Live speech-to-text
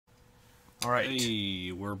All right.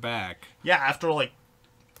 Hey, we're back. Yeah, after like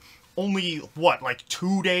only what, like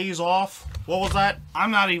 2 days off? What was that? I'm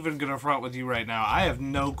not even gonna front with you right now. I have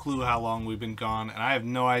no clue how long we've been gone, and I have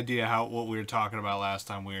no idea what we were talking about last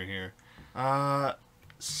time we were here.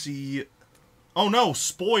 See. Oh no,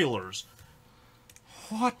 spoilers.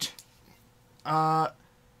 What?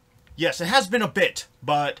 Yes, it has been a bit,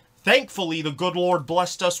 but thankfully the good Lord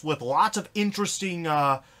blessed us with lots of interesting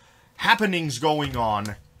happenings going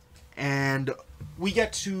on, and we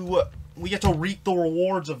get to reap the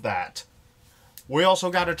rewards of that. We also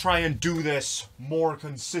got to try and do this more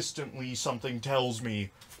consistently, something tells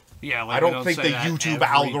me. Yeah, like I don't think the YouTube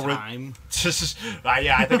algorithm.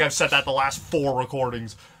 Yeah, I think I've said that the last 4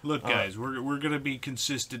 recordings. Look, guys, we're gonna be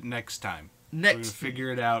consistent next time. We're gonna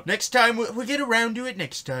figure it out. Next time we get around to it.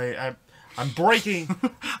 Next time I'm breaking.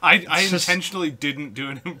 I intentionally didn't do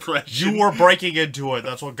an impression. You were breaking into it.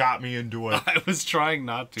 That's what got me into it. I was trying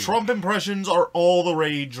not to. Trump impressions are all the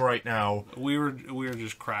rage right now. We were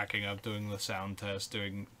just cracking up doing the sound test,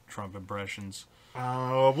 doing Trump impressions.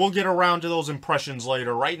 We'll get around to those impressions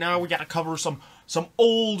later. Right now, we gotta cover some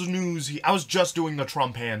old news. I was just doing the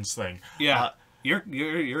Trump hands thing. Yeah,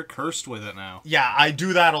 you're cursed with it now. Yeah, I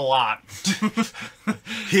do that a lot.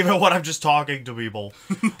 Even when I'm just talking to people.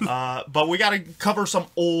 But we gotta cover some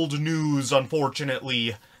old news,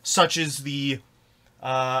 unfortunately, such as the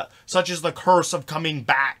curse of coming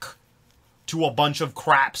back to a bunch of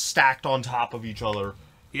crap stacked on top of each other.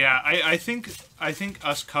 Yeah, I think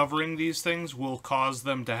us covering these things will cause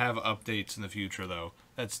them to have updates in the future, though.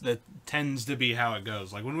 That tends to be how it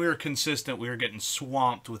goes. Like, when we were consistent, we were getting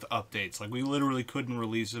swamped with updates. Like, we literally couldn't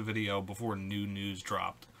release a video before new news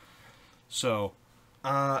dropped. So,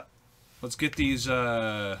 let's get these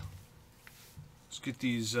boogers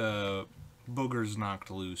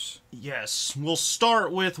knocked loose. Yes, we'll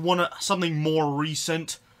start with something more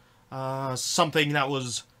recent. Something that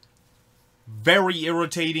was very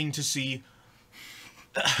irritating to see.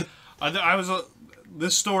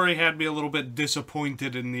 This story had me a little bit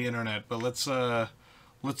disappointed in the internet, but let's. I'm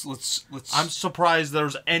surprised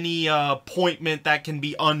there's any appointment that can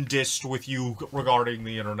be undissed with you regarding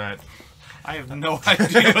the internet. I have no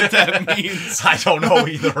idea what that means. I don't know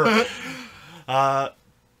either.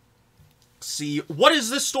 See, what is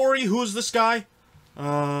this story? Who is this guy?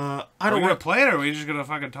 I don't want to play it, or are we just gonna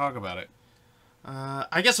fucking talk about it?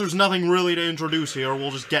 I guess there's nothing really to introduce here.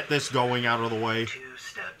 We'll just get this going out of the way. 2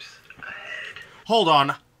 steps ahead. Hold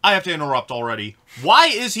on. I have to interrupt already. Why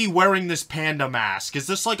is he wearing this panda mask? Is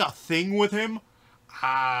this like a thing with him?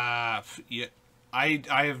 Yeah. I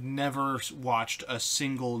have never watched a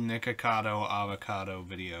single Nikocado Avocado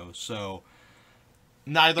video, so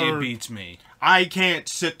neither it beats me. I can't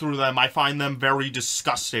sit through them. I find them very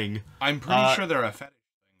disgusting. I'm pretty sure they're a fetish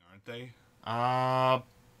thing, aren't they?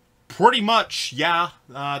 Pretty much, yeah.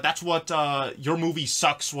 That's what Your Movie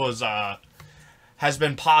Sucks has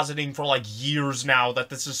been positing for like years now, that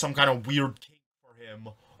this is some kind of weird kink for him,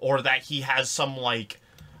 or that he has some like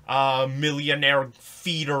millionaire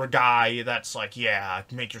feeder guy that's like, yeah,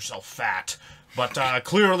 make yourself fat. But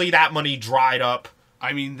clearly that money dried up.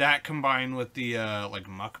 I mean, that combined with the like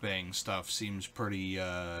mukbang stuff seems pretty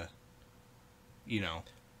you know.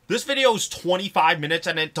 This video is 25 minutes,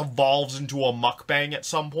 and it devolves into a mukbang at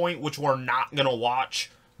some point, which we're not gonna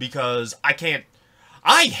watch, because I can't...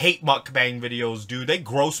 I hate mukbang videos, dude. They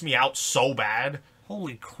gross me out so bad.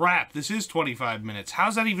 Holy crap, this is 25 minutes.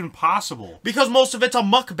 How's that even possible? Because most of it's a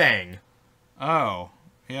mukbang. Oh.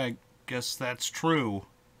 Yeah, I guess that's true.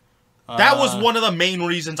 That was one of the main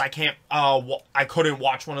reasons I couldn't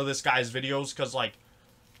watch one of this guy's videos, because, like...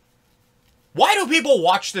 Why do people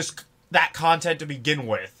watch that content to begin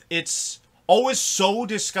with? It's always so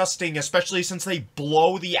disgusting, especially since they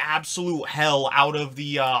blow the absolute hell out of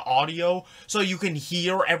the audio, so you can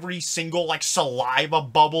hear every single like saliva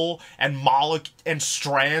bubble and and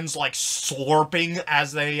strands like slurping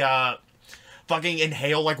as they fucking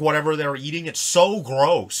inhale like whatever they're eating. It's so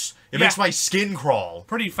gross. It makes my skin crawl.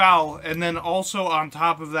 Pretty foul. And then also on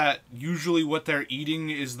top of that, usually what they're eating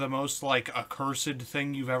is the most like accursed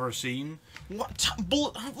thing you've ever seen. What?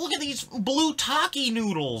 Look at these blue taki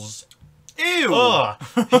noodles. Ew. Ugh.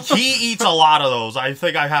 He eats a lot of those. I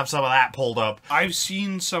think I have some of that pulled up. I've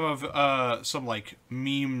seen some of some like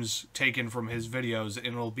memes taken from his videos, and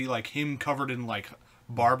it'll be like him covered in like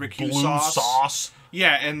barbecue sauce.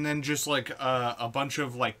 Yeah, and then just like a bunch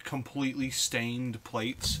of like completely stained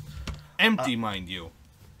plates. Empty, mind you.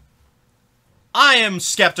 I am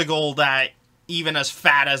skeptical that even as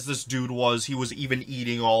fat as this dude was, he was even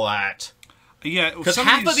eating all that. Yeah, because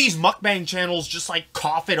half of these mukbang channels just like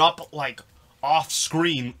cough it up like off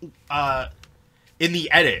screen in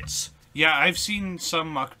the edits. Yeah, I've seen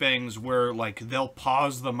some mukbangs where, like, they'll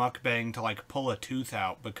pause the mukbang to, like, pull a tooth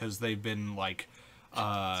out because they've been, like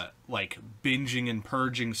binging and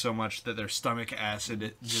purging so much that their stomach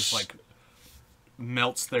acid just, like,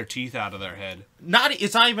 melts their teeth out of their head.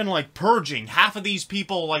 It's not even, like, purging. Half of these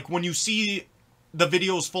people, like, when you see the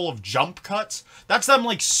videos full of jump cuts, that's them,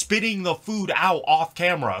 like, spitting the food out off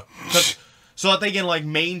camera. So that they can, like,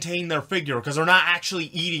 maintain their figure, because they're not actually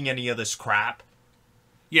eating any of this crap.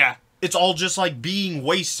 Yeah. It's all just, like, being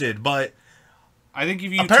wasted, but... I think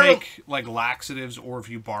if you take, like, laxatives or if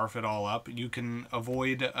you barf it all up, you can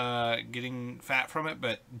avoid getting fat from it,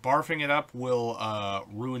 but barfing it up will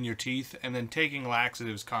ruin your teeth, and then taking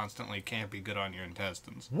laxatives constantly can't be good on your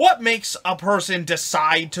intestines. What makes a person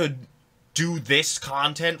decide to do this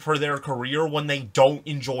content for their career when they don't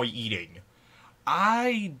enjoy eating?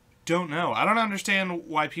 I don't know. I don't understand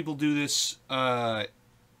why people do this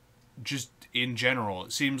just in general.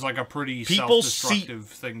 It seems like a pretty self-destructive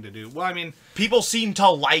thing to do. Well, I mean... People seem to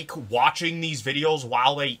like watching these videos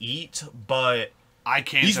while they eat, but... I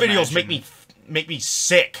can't These videos make me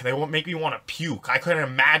sick. They won't make me want to puke. I couldn't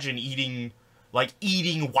imagine eating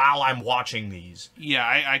while I'm watching these. Yeah,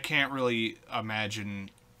 I can't really imagine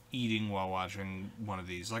eating while watching one of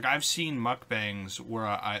these. Like, I've seen mukbangs where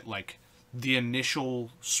I like, the initial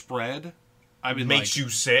spread... Makes you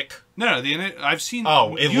sick? No, I've seen.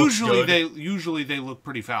 Oh, it usually looks good. Usually they look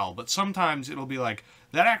pretty foul, but sometimes it'll be like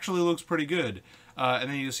that actually looks pretty good, and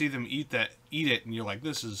then you see them eat it, and you're like,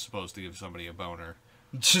 this is supposed to give somebody a boner.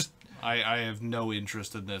 Just I have no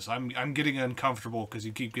interest in this. I'm getting uncomfortable because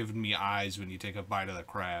you keep giving me eyes when you take a bite of the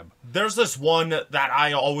crab. There's this one that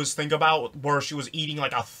I always think about where she was eating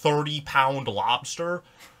like a 30-pound lobster.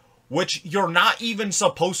 Which you're not even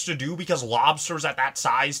supposed to do because lobsters at that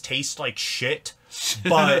size taste like shit.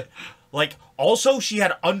 But, like, also she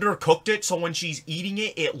had undercooked it, so when she's eating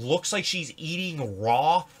it, it looks like she's eating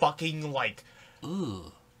raw fucking, like...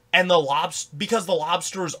 Ugh. And because the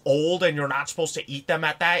lobster's old and you're not supposed to eat them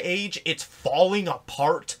at that age, it's falling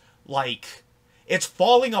apart like... It's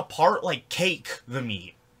falling apart like cake, the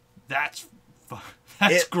meat. That's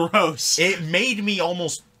gross. It made me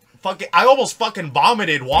almost... I almost fucking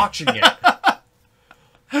vomited watching it.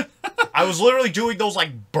 I was literally doing those,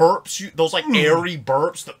 like, burps, those, like, airy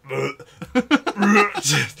burps.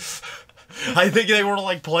 I think they were,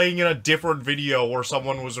 like, playing in a different video where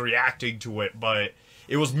someone was reacting to it, but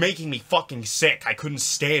it was making me fucking sick. I couldn't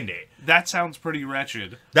stand it. That sounds pretty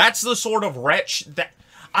wretched. That's the sort of that...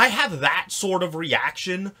 I have that sort of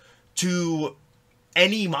reaction to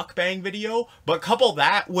any mukbang video, but couple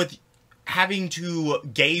that with... having to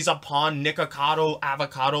gaze upon Nikocado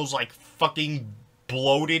Avocado's, like, fucking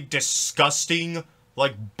bloated, disgusting,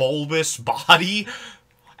 like, bulbous body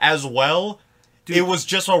as well. Dude, it was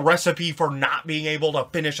just a recipe for not being able to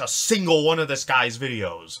finish a single one of this guy's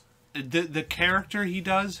videos. The character he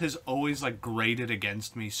does has always, like, grated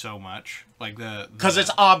against me so much. Like, because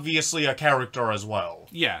it's obviously a character as well.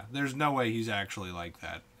 Yeah, there's no way he's actually like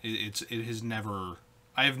that. It has never...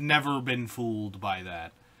 I have never been fooled by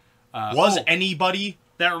that. Anybody?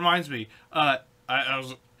 That reminds me. I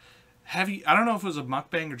don't know if it was a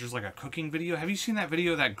mukbang or just like a cooking video. Have you seen that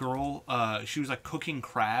video of that girl? She was like cooking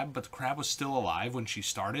crab, but the crab was still alive when she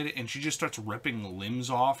started, and she just starts ripping limbs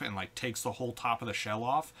off and like takes the whole top of the shell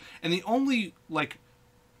off. And the only like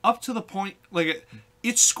up to the point like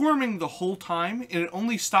it's squirming the whole time, and it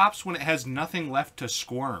only stops when it has nothing left to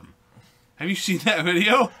squirm. Have you seen that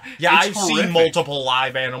video? Yeah, I've seen multiple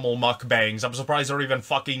live animal mukbangs. I'm surprised they're even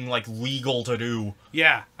fucking, like, legal to do.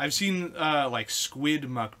 Yeah, I've seen, like, squid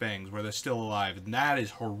mukbangs where they're still alive, and that is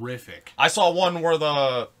horrific. I saw one where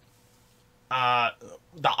the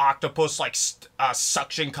octopus, like,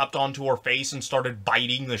 suction cupped onto her face and started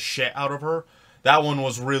biting the shit out of her. That one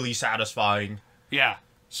was really satisfying. Yeah,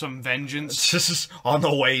 some vengeance. Just on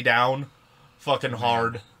the way down. Fucking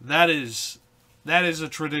hard. That is a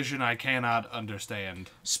tradition I cannot understand.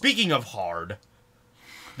 Speaking of hard,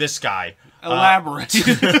 this guy. Elaborate.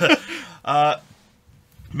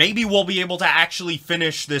 Maybe we'll be able to actually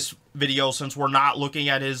finish this video since we're not looking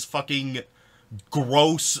at his fucking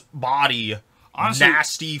gross body. Honestly,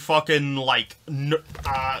 nasty fucking, like,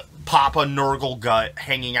 Papa Nurgle gut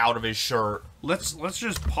hanging out of his shirt. Let's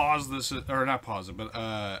just pause this, or not pause it,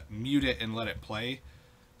 but mute it and let it play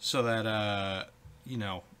so that, you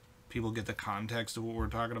know, people get the context of what we're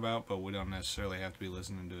talking about, but we don't necessarily have to be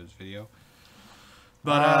listening to his video.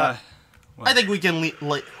 But, I think we can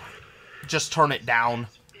just turn it down.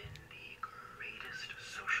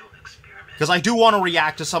 Because I do want to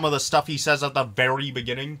react to some of the stuff he says at the very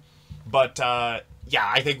beginning. But, yeah,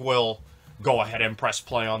 I think we'll go ahead and press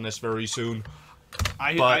play on this very soon.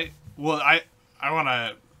 What Well, I want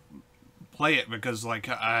to play it because, like,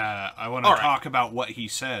 I want to talk about what he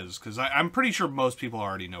says, because I'm pretty sure most people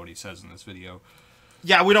already know what he says in this video.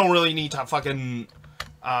 Yeah, we don't really need to fucking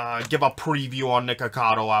give a preview on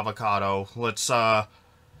Nikocado Avocado. Let's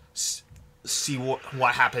see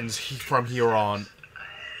what happens from here on.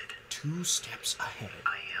 2 steps ahead.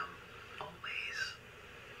 I am always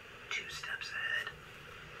 2 steps ahead.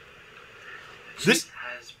 This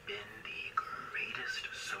has been the greatest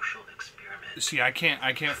social experiment. See, I can't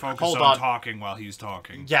focus Hold on on. talking while he's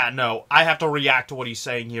talking. Yeah, no, I have to react to what he's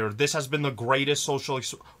saying here. This has been the greatest social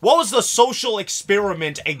What was the social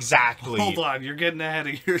experiment exactly? Hold on, you're getting ahead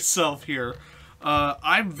of yourself here.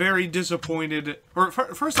 I'm very disappointed. Or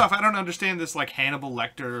first off, I don't understand this like Hannibal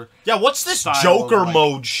Lecter. Yeah, what's this style Joker of, like,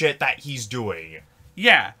 mode shit that he's doing?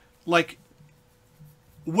 Yeah, like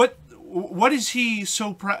what is he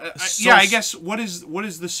so yeah, I guess what is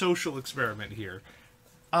the social experiment here?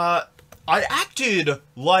 I acted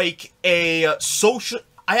like a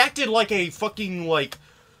fucking like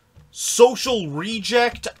social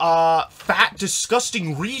reject, fat,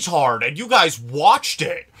 disgusting retard, and you guys watched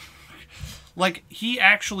it. Like, he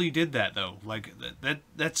actually did that, though. Like,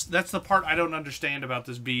 that's the part I don't understand about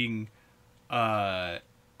this being a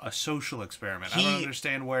social experiment. I don't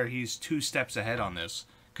understand where he's 2 steps ahead on this.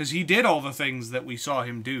 Because he did all the things that we saw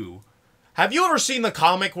him do. Have you ever seen the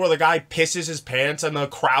comic where the guy pisses his pants and the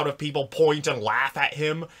crowd of people point and laugh at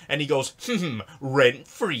him, and he goes,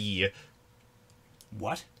 rent-free?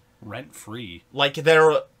 What? Rent-free? Like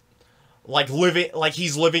they're, like,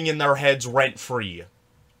 he's living in their heads rent-free.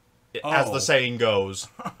 As the saying goes.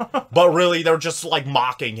 But really, they're just, like,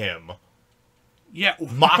 mocking him. Yeah.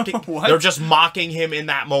 What? They're just mocking him in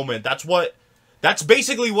that moment. That's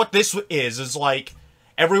basically what this is like,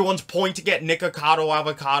 everyone's pointing at Nikocado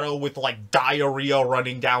Avocado with, like, diarrhea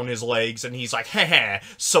running down his legs, and he's like, heh,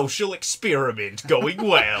 social experiment going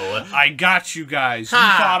well. I got you guys. You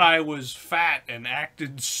thought I was fat and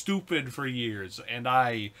acted stupid for years, and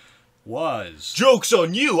I was. Joke's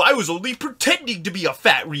on you, I was only pretending to be a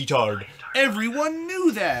fat retard. Everyone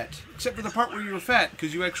knew that, except for the part where you were fat,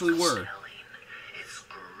 because you actually were. It's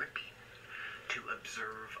gripping to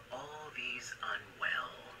observe all these unwell,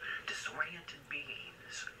 disoriented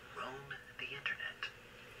beings roam the internet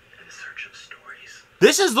in search of stories.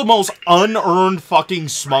 This is the most unearned fucking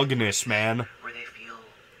smugness, man. Where they feel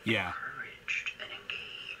Yeah. encouraged and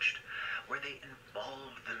engaged, where they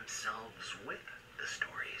involve themselves with the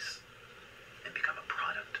stories and become a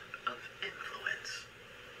product of influence.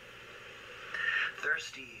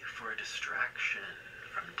 Thirsty for a distraction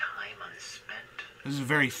from time unspent. This is a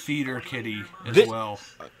very theater kitty as well.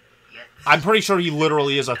 Yet I'm pretty sure he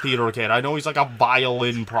literally is a theater kid. I know he's like a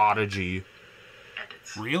violin prodigy. and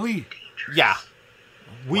it's Really? dangerous. Yeah.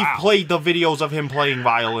 We've Wow. played the videos of him playing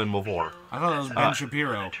violin before. I thought it was Ben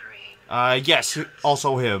Shapiro. Yes,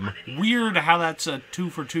 also him. Weird how that's a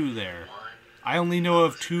 2 for 2 there. I only know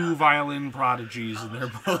of 2 violin prodigies, and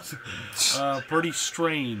they're both pretty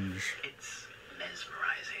strange. It's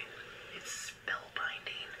mesmerizing. It's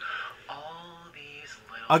spellbinding. All these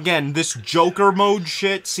little Again, this Joker mode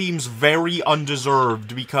shit seems very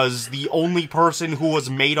undeserved because the only person who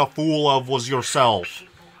was made a fool of was yourself.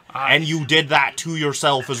 And you did that to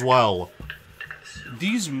yourself as well.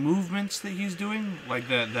 These movements that he's doing, like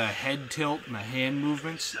the head tilt and the hand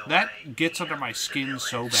movements, that gets under my skin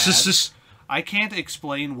so bad. I can't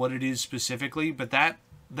explain what it is specifically, but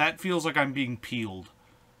that feels like I'm being peeled.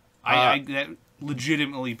 That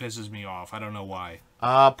legitimately pisses me off. I don't know why.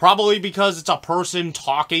 Probably because it's a person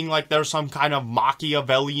talking like they're some kind of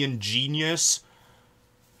Machiavellian genius.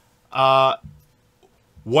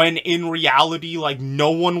 When in reality, like,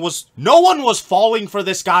 no one was falling for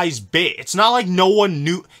this guy's bit. It's not like no one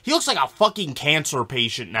knew. He looks like a fucking cancer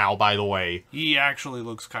patient now, by the way. He actually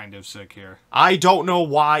looks kind of sick here. I don't know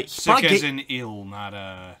why. Sick as in ill, not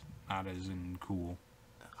as in cool.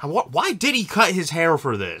 Why did he cut his hair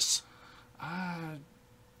for this?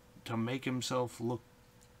 To make himself look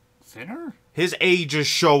thinner? His age is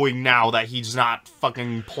showing now that he's not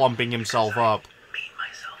fucking plumping himself up. made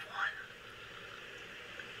myself one.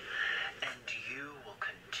 And you will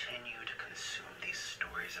continue to consume these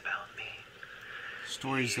stories about me.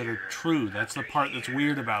 Stories that are true. That's the part that's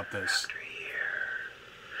weird about this. After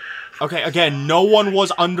year. Okay, again, no one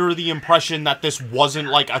was under the impression that this wasn't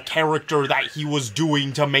like a character that he was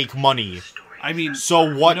doing to make money. I mean,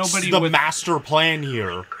 So what's Nobody the with- master plan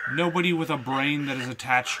here? nobody with a brain that is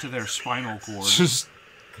attached to their spinal cord. Just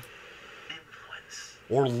Influence.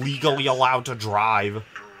 or legally allowed to drive.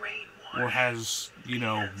 Brainwash. Or has,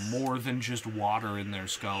 more than just water in their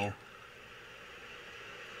skull.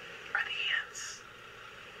 Are the ants.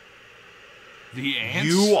 The ants?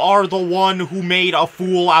 You are the one who made a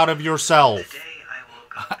fool out of yourself. The day I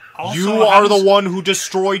woke up. Also, You how are the does- one who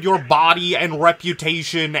destroyed your body and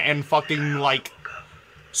reputation and fucking, like,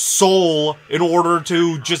 soul in order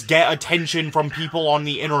to just get attention from people on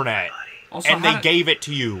the internet. Also, And they gave it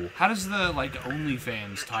to you. How does the, like,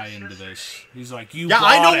 OnlyFans tie into this? He's like, you Yeah, bought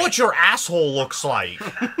I know it. what your asshole looks like.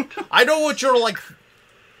 I know what your, like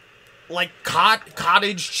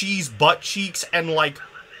cottage cheese butt cheeks and, like,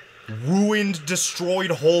 ruined,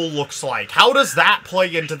 destroyed hole looks like. How does that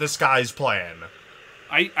play into this guy's plan?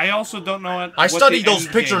 I also don't know what I what studied the those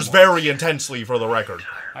end pictures game was. very intensely for the record.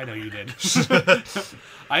 I know you did.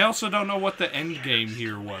 I also don't know what the end game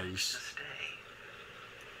here was. Stay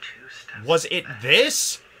 2 steps Was it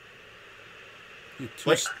this?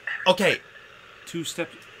 Like, okay, Two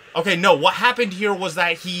steps. okay, no, what happened here was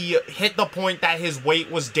that he hit the point that his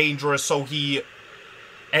weight was dangerous, so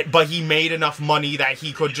but he made enough money that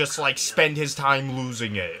he could just, like, spend his time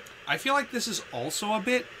losing it. I feel like this is also a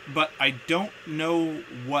bit, but I don't know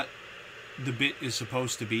what the bit is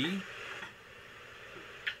supposed to be.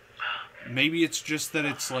 Maybe it's just that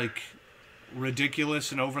it's, like,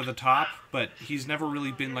 ridiculous and over the top, but he's never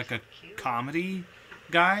really been, like, a comedy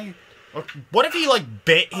guy. What if he, like,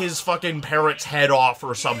 bit his fucking parrot's head off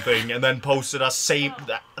or something and then posted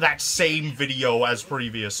that same video as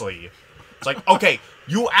previously? It's like, okay,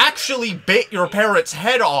 you actually bit your parrot's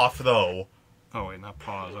head off, though. Oh, wait, not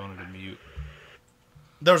pause. I wanted to mute.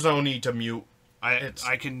 There's no need to mute.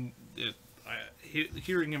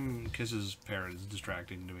 Hearing him kiss his parrot is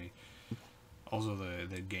distracting to me. Also,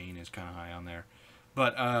 the gain is kind of high on there.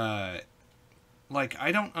 But, like,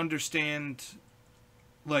 I don't understand,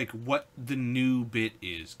 like, what the new bit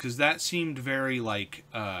is. Because that seemed very, like,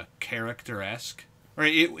 character-esque. Or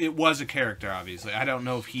it was a character, obviously. I don't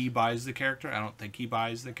know if he buys the character. I don't think he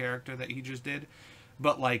buys the character that he just did.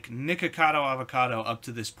 But, like, Nikocado Avocado, up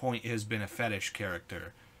to this point, has been a fetish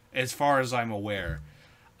character. As far as I'm aware.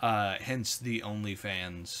 Hence the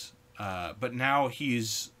OnlyFans. But now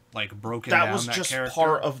he's, like, broken down that was just character.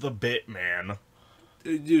 part of the bit, man.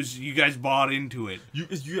 You guys bought into it. You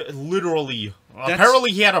literally.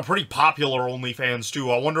 Apparently, he had a pretty popular OnlyFans too.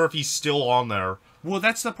 I wonder if he's still on there. Well,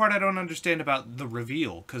 that's the part I don't understand about the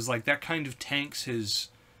reveal, because, like, that kind of tanks his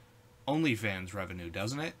OnlyFans revenue,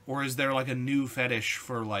 doesn't it? Or is there, like, a new fetish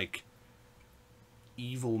for, like,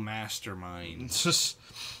 evil masterminds? It's just.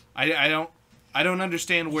 I don't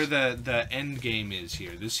understand where the end game is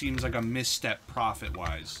here. This seems like a misstep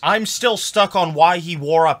profit-wise. I'm still stuck on why he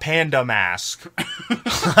wore a panda mask.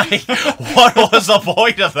 Like, what was the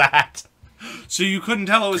point of that? So you couldn't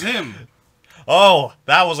tell it was him. Oh,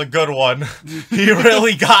 that was a good one. He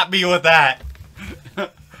really got me with that.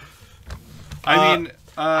 I mean,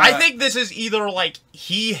 I think this is either, like,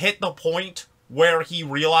 he hit the point where he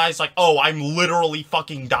realized, like, oh, I'm literally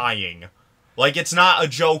fucking dying. Like, it's not a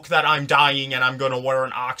joke that I'm dying and I'm gonna wear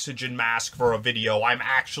an oxygen mask for a video. I'm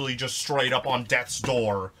actually just straight up on death's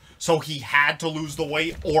door. So he had to lose the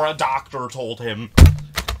weight, or a doctor told him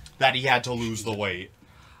that he had to lose the weight.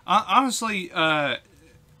 honestly,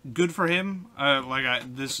 good for him.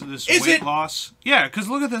 This Is weight it? loss. Yeah, because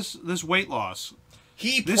look at this weight loss.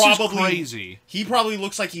 This is crazy. He probably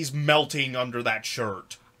looks like he's melting under that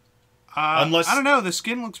shirt. Unless I don't know, the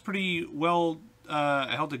skin looks pretty well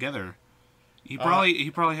held together. He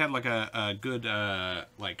probably had like a good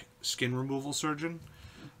like skin removal surgeon.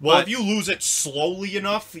 Well, But- if you lose it slowly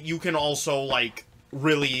enough, you can also, like,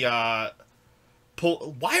 really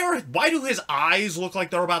pull. Why do his eyes look like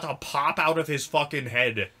they're about to pop out of his fucking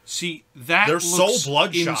head? See, that They're looks so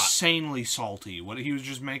bloodshot. insanely salty. What he was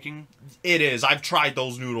just making. It is. I've tried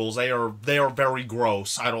those noodles. They are very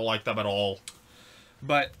gross. I don't like them at all.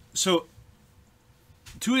 But so,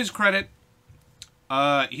 to his credit,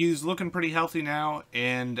 he's looking pretty healthy now,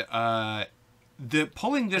 and the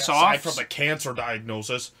pulling this Aside off from the cancer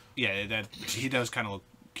diagnosis, yeah, that he does kind of look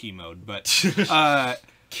chemoed, but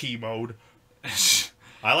key mode.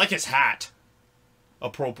 I like his hat.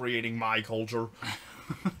 Appropriating my culture.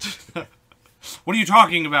 what are you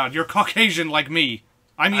talking about? You're Caucasian like me.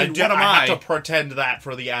 I mean, what am I I? have to pretend that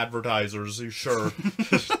for the advertisers. Sure.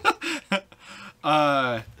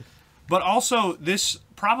 But also, this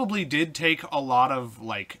probably did take a lot of,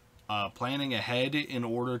 like, planning ahead in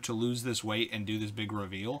order to lose this weight and do this big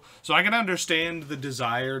reveal. So I can understand the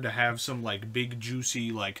desire to have some, like, big,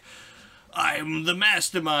 juicy, like, I'm the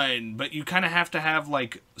mastermind. But you kind of have to have,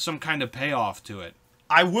 like, some kind of payoff to it.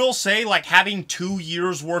 I will say, like, having 2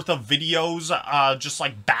 years worth of videos, just,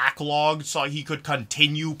 like, backlogged so he could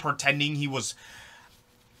continue pretending he was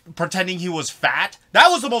pretending he was fat. That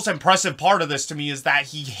was the most impressive part of this to me, is that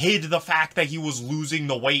he hid the fact that he was losing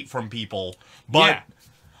the weight from people. But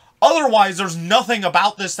otherwise, there's nothing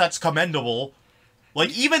about this that's commendable.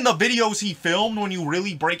 Like, even the videos he filmed, when you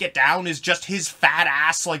really break it down, is just his fat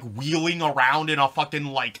ass, like, wheeling around in a fucking,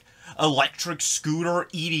 like, electric scooter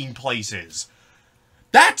eating places.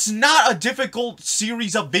 That's not a difficult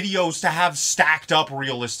series of videos to have stacked up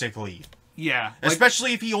realistically. Yeah.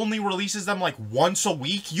 Especially if he only releases them, like, once a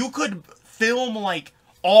week. You could film, like,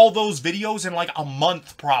 all those videos in, like, a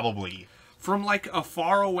month, probably. From, like, a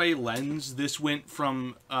faraway lens, this went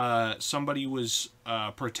from somebody was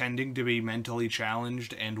pretending to be mentally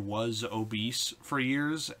challenged and was obese for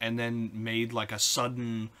years, and then made, like, a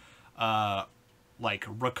sudden, like,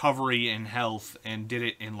 recovery in health, and did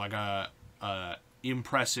it in, like, a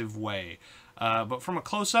impressive way. But from a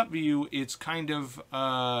close-up view, it's kind of,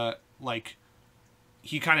 like,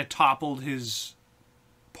 he kind of toppled his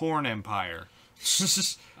porn empire,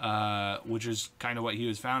 which is kind of what he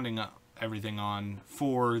was founding everything on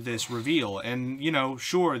for this reveal. And, you know,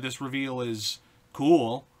 sure, this reveal is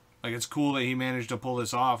cool. Like, it's cool that he managed to pull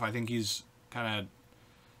this off. I think he's kind of...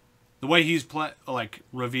 The way he's, like,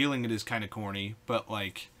 revealing it is kind of corny, but,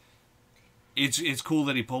 like, it's cool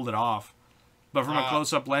that he pulled it off. But from a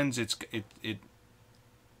close-up lens, it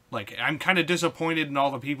like, I'm kind of disappointed in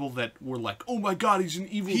all the people that were like, oh my god, he's an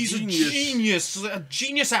evil genius. He's a genius. A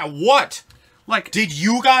genius at what? Like, did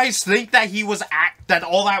you guys think that he was that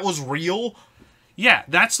all that was real? Yeah,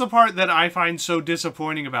 that's the part that I find so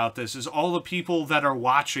disappointing about this, is all the people that are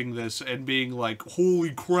watching this and being like,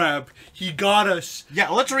 holy crap, he got us. Yeah,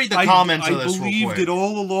 let's read the comments of this real quick. I believed it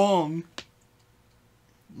all along.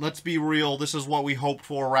 Let's be real, this is what we hoped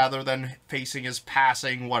for rather than facing his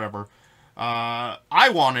passing, whatever. I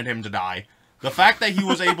wanted him to die. The fact that he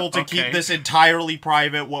was able to keep this entirely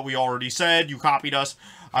private, what we already said, you copied us.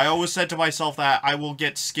 I always said to myself that I will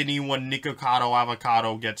get skinny when Nikocado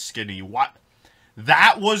Avocado gets skinny. What?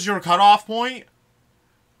 That was your cutoff point?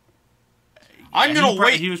 I'm gonna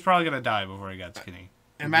wait. He was probably gonna die before he got skinny.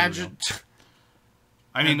 Imagine.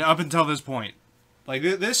 I mean, up until this point. Like,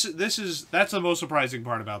 that's the most surprising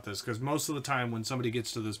part about this, because most of the time when somebody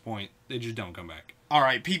gets to this point, they just don't come back.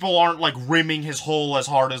 Alright, people aren't, like, rimming his hole as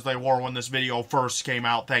hard as they were when this video first came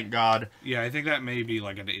out, thank God. Yeah, I think that may be,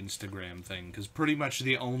 like, an Instagram thing, because pretty much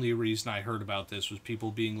the only reason I heard about this was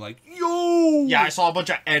people being like, yo! Yeah, I saw a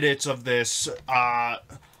bunch of edits of this,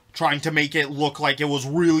 trying to make it look like it was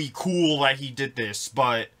really cool that he did this,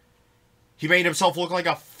 but he made himself look like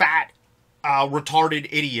a fat, retarded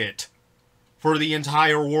idiot for the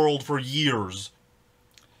entire world for years.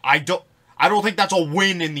 I don't think that's a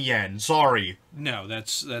win in the end. Sorry. No,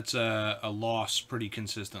 that's a loss pretty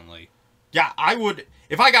consistently. Yeah, I would,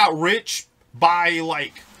 if I got rich by,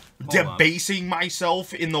 like, debasing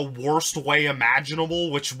myself in the worst way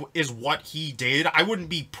imaginable, which is what he did, I wouldn't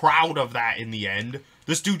be proud of that in the end.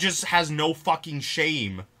 This dude just has no fucking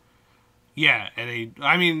shame. Yeah, and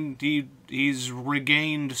I mean, he's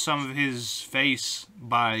regained some of his face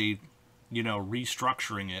by, you know,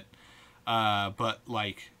 restructuring it. But,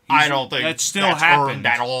 like, I don't think that still happened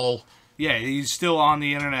at all. Yeah, he's still on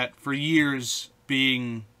the internet for years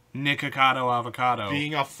being Nikocado Avocado.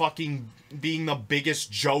 Being the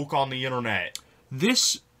biggest joke on the internet.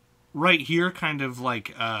 This right here kind of,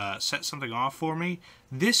 like, set something off for me.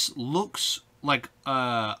 This looks like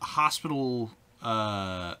hospital,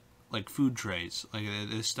 like, food trays. Like,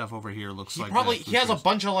 this stuff over here looks like he has a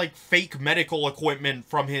bunch of, like, fake medical equipment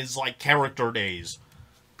from his, like, character days.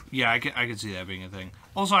 Yeah, I could see that being a thing.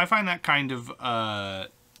 Also, I find that kind of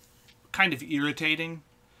irritating.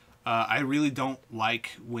 I really don't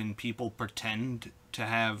like when people pretend to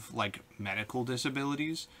have, like, medical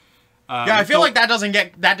disabilities. Yeah, I feel like that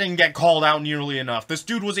didn't get called out nearly enough. This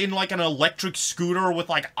dude was in, like, an electric scooter with,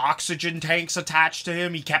 like, oxygen tanks attached to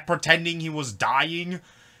him. He kept pretending he was dying.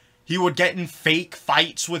 He would get in fake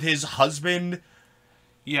fights with his husband.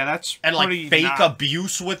 Yeah, that's and, like, fake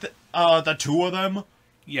abuse with the two of them.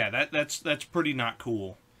 Yeah, that's pretty not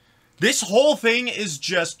cool. This whole thing is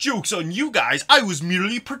just jokes on you guys. I was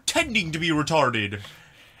merely pretending to be retarded.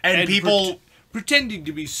 And people... pretending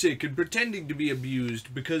to be sick and pretending to be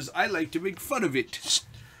abused because I like to make fun of it.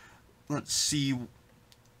 Let's see.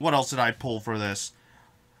 What else did I pull for this?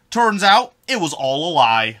 Turns out, it was all a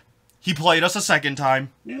lie. He played us a second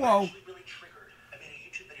time. Whoa. Really triggered. I made a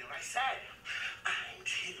YouTube video and I said, I'm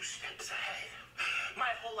 2 steps ahead. My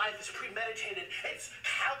whole life is premeditated. It's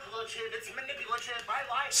calculative. It's manipulative. My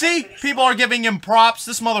life... See? People are giving him props.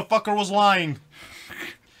 This motherfucker was lying.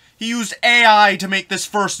 He used AI to make this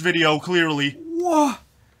first video, clearly. What?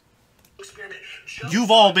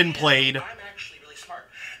 You've all been played. I'm actually really smart.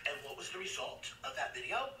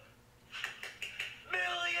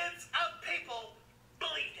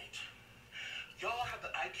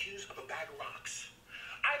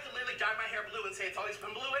 hair blue and say it's always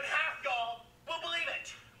been blue in half, y'all will believe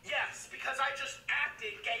it. Yes, because I just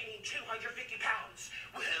acted gaining 250 pounds.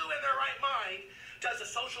 Who in their right mind does a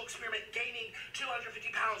social experiment gaining 250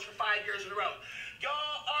 pounds for 5 years in a row? Y'all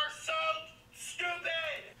are so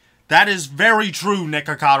stupid! That is very true,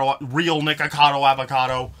 Nikocado, real Nikocado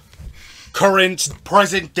Avocado. Current,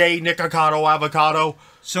 present day Nikocado Avocado.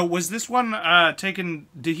 So was this one taken,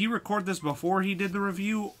 did he record this before he did the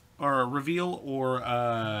review, or reveal,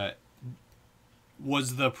 or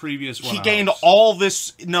was the previous one He gained all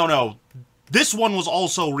this, no. This one was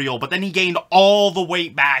also real, but then he gained all the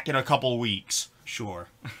weight back in a couple weeks. Sure.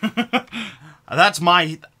 That's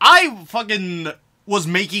my, I fucking was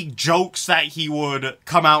making jokes that he would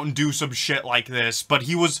come out and do some shit like this, but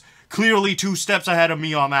he was clearly 2 steps ahead of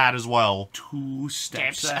me on that as well. 2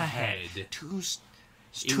 steps ahead. Two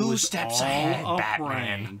steps ahead,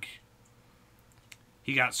 Batman. Prank.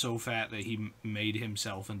 He got so fat that he made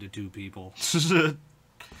himself into 2 people.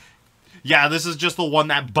 Yeah, this is just the one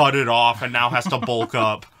that butted off and now has to bulk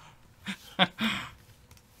up.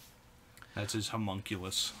 That's his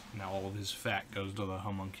homunculus. Now all of his fat goes to the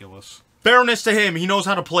homunculus. Fairness to him, he knows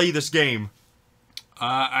how to play this game.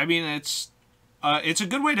 I mean, it's a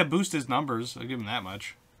good way to boost his numbers. I'll give him that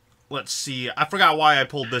much. Let's see. I forgot why I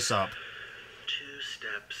pulled this up. 2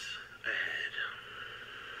 steps ahead.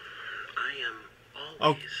 I am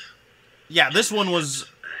always... Yeah, this one was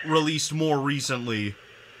released more recently.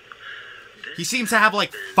 He seems to have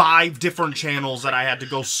like 5 different channels that I had to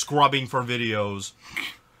go scrubbing for videos.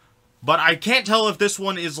 But I can't tell if this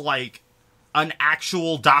one is like an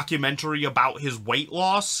actual documentary about his weight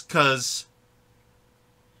loss, because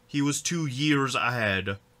he was 2 years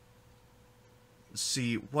ahead. Let's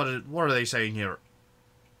see, what are they saying here?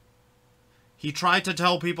 He tried to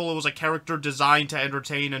tell people it was a character designed to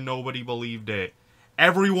entertain and nobody believed it.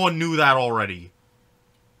 Everyone knew that already.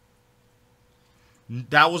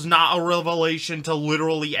 That was not a revelation to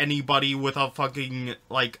literally anybody with a fucking,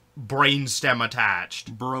 like, brainstem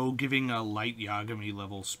attached. Bro giving a Light Yagami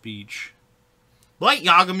level speech. Light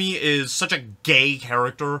Yagami is such a gay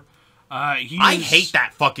character. I hate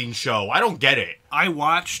that fucking show. I don't get it. I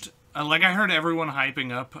watched, like, I heard everyone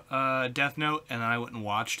hyping up Death Note, and I went and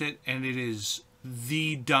watched it, and it is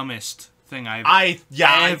the dumbest thing I've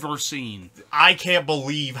ever seen. I can't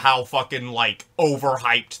believe how fucking, like,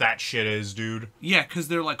 overhyped that shit is, dude. Yeah, because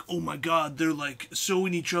they're like, oh my god, they're, like, so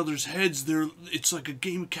in each other's heads, it's like a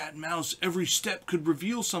game of cat and mouse, every step could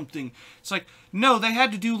reveal something. It's like, no, they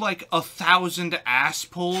had to do, like, 1,000 ass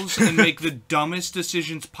pulls and make the dumbest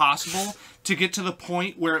decisions possible to get to the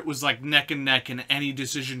point where it was, like, neck and neck and any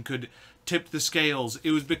decision could tip the scales.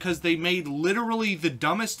 It was because they made literally the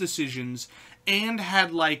dumbest decisions and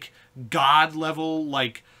had, like, god level,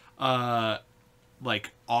 like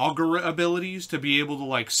augur abilities to be able to,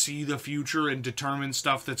 like, see the future and determine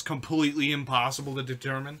stuff that's completely impossible to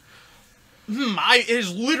determine. It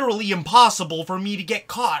is literally impossible for me to get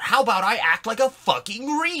caught. How about I act like a fucking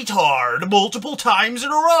retard multiple times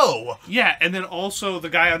in a row? Yeah, and then also the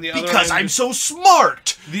guy on the other end... Because I'm so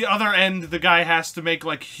smart! The other end, the guy has to make,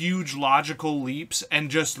 like, huge logical leaps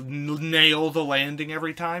and just nail the landing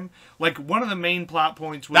every time. Like, one of the main plot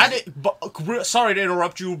points was... sorry to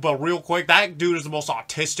interrupt you, but real quick, that dude is the most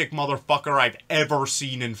autistic motherfucker I've ever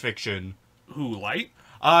seen in fiction. Who, Light?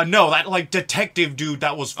 No, that, like, detective dude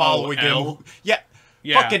that was following him. Yeah.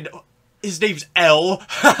 Fucking, his name's L.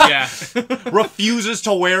 Yeah. Refuses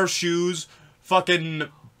to wear shoes. Fucking...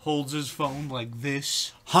 holds his phone like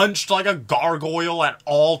this. Hunched like a gargoyle at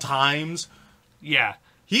all times. Yeah.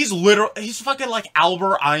 He's fucking like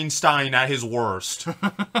Albert Einstein at his worst.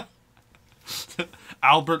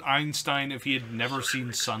 Albert Einstein if he had never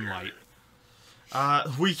seen sunlight.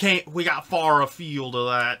 We got far afield of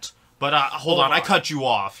that. But, hold on, I cut you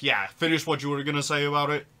off. Yeah, finish what you were gonna say about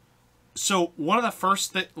it. So, one of the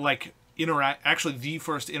first, actually the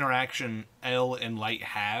first interaction Elle and Light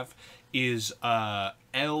have is,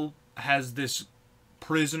 Elle has this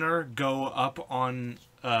prisoner go up on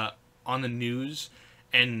the news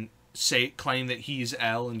and claim that he's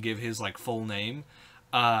Elle and give his, like, full name.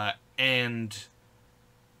 And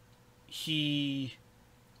he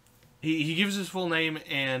gives his full name,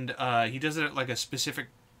 and he does it at, like, a specific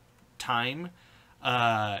time,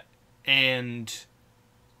 and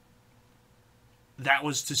that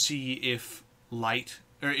was to see if Light,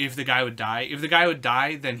 or if the guy would die. If the guy would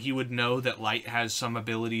die, then he would know that Light has some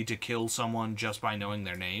ability to kill someone just by knowing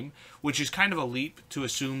their name, which is kind of a leap to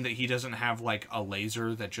assume that he doesn't have, like, a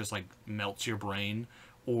laser that just, like, melts your brain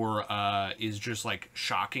or is just like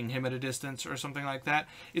shocking him at a distance or something like that.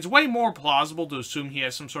 It's way more plausible to assume he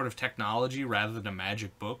has some sort of technology rather than a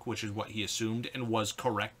magic book, which is what he assumed and was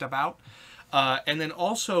correct about. And then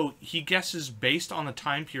also, he guesses, based on the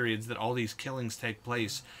time periods that all these killings take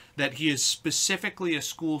place, that he is specifically a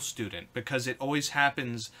school student, because it always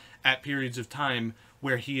happens at periods of time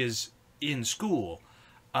where he is in school,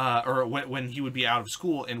 or when he would be out of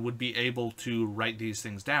school and would be able to write these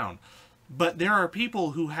things down. But there are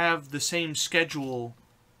people who have the same schedule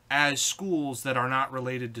as schools that are not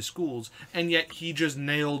related to schools, and yet he just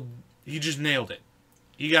nailed it.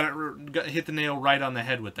 You got hit the nail right on the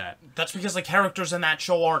head with that. That's because the characters in that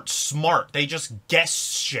show aren't smart. They just guess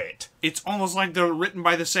shit. It's almost like they're written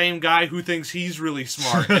by the same guy who thinks he's really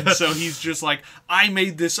smart. And so he's just like, I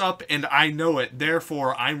made this up and I know it.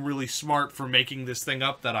 Therefore, I'm really smart for making this thing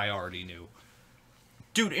up that I already knew.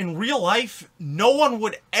 Dude, in real life, no one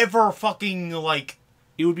would ever fucking, like...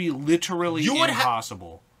 It would be literally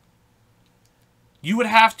impossible. You would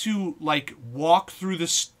have to, like, walk through the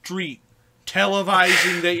street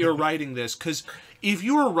televising that you're writing this, because if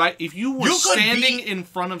you were standing in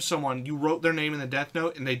front of someone, you wrote their name in the death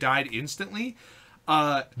note and they died instantly,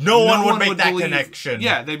 no one would make that connection.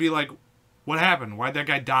 Yeah, they'd be like, what happened? Why'd that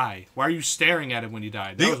guy die? Why are you staring at him when he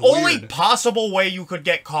died? The only possible way you could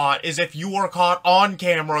get caught is if you were caught on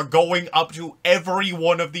camera going up to every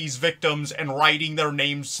one of these victims and writing their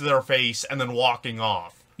names to their face and then walking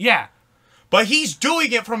off. Yeah. But he's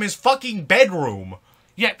doing it from his fucking bedroom.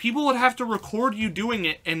 Yeah, people would have to record you doing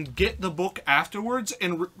it and get the book afterwards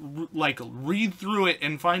and, read through it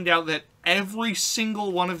and find out that every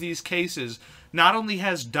single one of these cases not only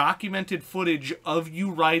has documented footage of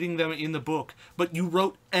you writing them in the book, but you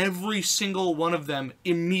wrote every single one of them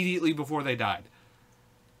immediately before they died.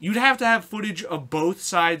 You'd have to have footage of both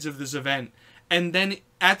sides of this event, and then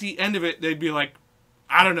at the end of it, they'd be like,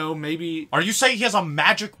 I don't know, maybe... Are you saying he has a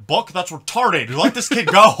magic book? That's retarded. Let this kid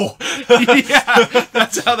go. Yeah,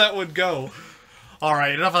 that's how that would go.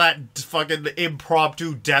 Alright, enough of that fucking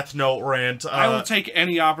impromptu Death Note rant. I will take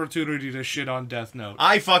any opportunity to shit on Death Note.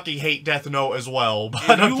 I fucking hate Death Note as well.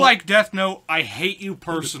 But if you like Death Note, I hate you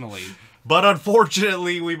personally. But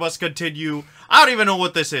unfortunately, we must continue. I don't even know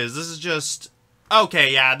what this is. This is just...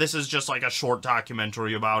 Okay, yeah, this is just like a short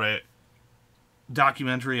documentary about it.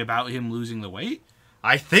 Documentary about him losing the weight?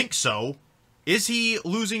 I think so. Is he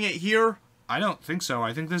losing it here? I don't think so.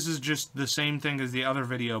 I think this is just the same thing as the other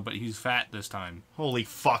video, but he's fat this time. Holy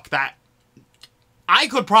fuck, that... I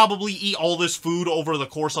could probably eat all this food over the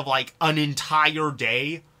course of, like, an entire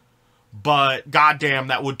day, but goddamn,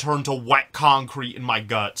 that would turn to wet concrete in my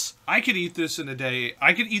guts. I could eat this in a day.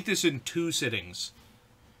 I could eat this in 2 sittings.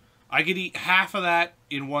 I could eat half of that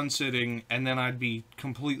in 1 sitting, and then I'd be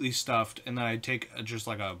completely stuffed, and then I'd take just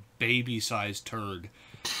like a baby-sized turd,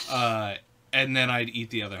 and then I'd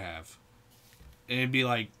eat the other half. And it'd be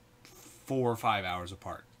like 4 or 5 hours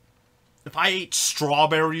apart. If I ate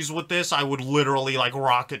strawberries with this, I would literally, like,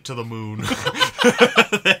 rocket to the moon.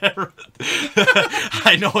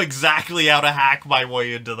 I know exactly how to hack my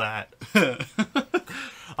way into that.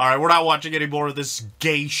 Alright, we're not watching any more of this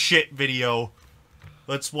gay shit video.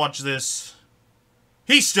 Let's watch this.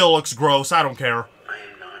 He still looks gross. I don't care. I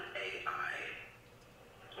am not AI.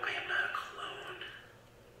 I am not a clone.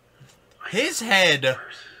 His head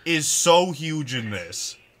is so huge in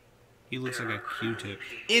this. He looks like a Q-tip.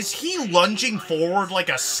 Is he lunging forward like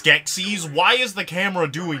a Skeksis? Why is the camera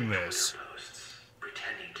doing this?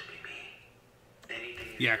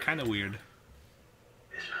 Yeah, kind of weird.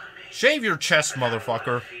 Shave your chest,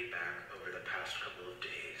 motherfucker.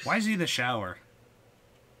 Why is he in the shower?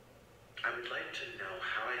 I would like to know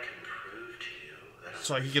how I can prove to you that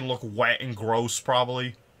So he can look wet and gross,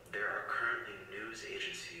 probably. there are currently news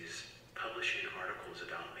agencies publishing articles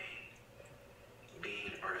about me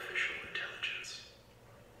being artificial intelligence.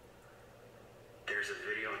 There's a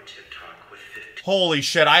video on TikTok with 15... Holy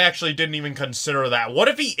shit, I actually didn't even consider that. What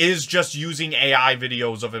if he is just using AI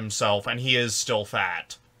videos of himself and he is still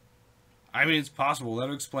fat? I mean, it's possible. That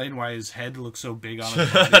would explain why his head looks so big on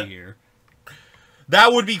his body here.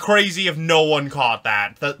 That would be crazy if no one caught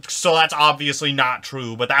that. So that's obviously not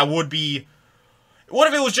true, but that would be... What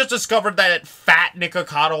if it was just discovered that fat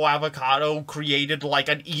Nikocado Avocado created, like,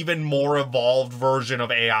 an even more evolved version of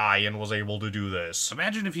AI and was able to do this?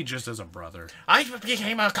 Imagine if he just has a brother. I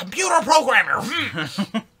became a computer programmer!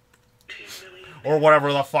 Or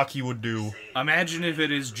whatever the fuck he would do. Imagine if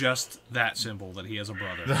it is just that simple, that he has a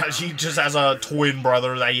brother. He just has a twin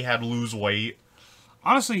brother that he had lose weight.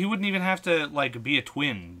 Honestly, he wouldn't even have to, like, be a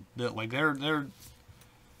twin. They're...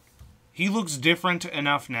 He looks different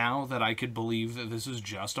enough now that I could believe that this is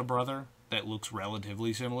just a brother. that looks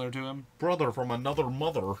relatively similar to him. Brother from another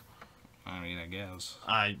mother. I mean, I guess.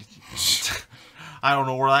 I don't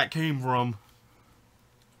know where that came from.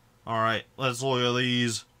 Alright, let's look at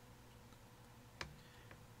these.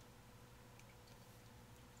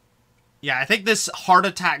 Yeah, I think this Heart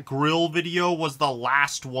Attack Grill video was the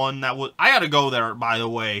last one that was... I had to go there, by the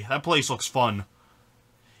way. That place looks fun.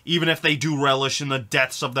 Even if they do relish in the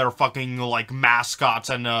deaths of their fucking, like, mascots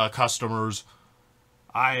and customers.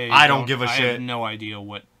 I don't give a shit. I have no idea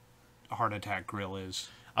what Heart Attack Grill is.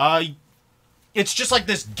 It's just like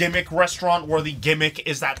this gimmick restaurant where the gimmick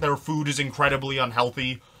is that their food is incredibly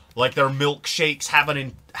unhealthy. Like, their milkshakes have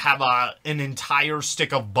an entire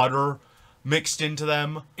stick of butter mixed into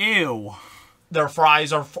them. Ew. Their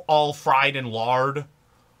fries are all fried in lard,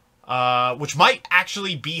 which might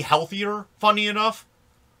actually be healthier, funny enough.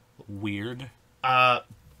 Weird.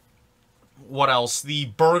 What else? The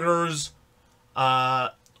burgers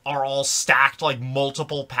are all stacked like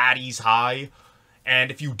multiple patties high, and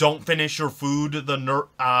if you don't finish your food,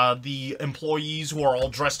 the employees who are all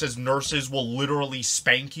dressed as nurses will literally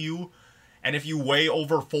spank you. And if you weigh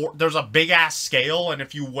over there's a big ass scale, and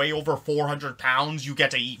if you weigh over 400 pounds, you get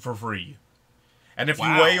to eat for free. And if you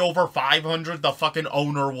weigh over 500, the fucking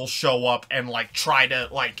owner will show up and, like, try to,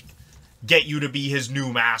 like, get you to be his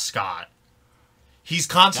new mascot. He's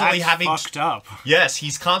constantly fucked up. Yes,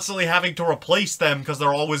 he's constantly having to replace them because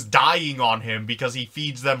they're always dying on him because he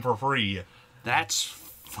feeds them for free. That's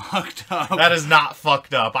fucked up. That is not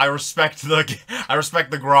fucked up. I respect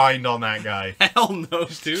the grind on that guy. Hell no,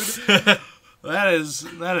 dude. That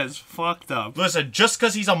is fucked up. Listen, just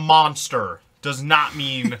because he's a monster does not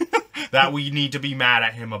mean that we need to be mad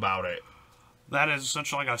at him about it. That is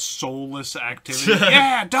such like a soulless activity.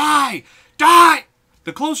 Yeah, die! Die!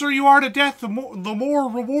 The closer you are to death, the more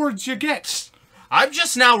rewards you get. I'm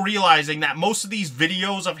just now realizing that most of these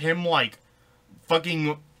videos of him, like,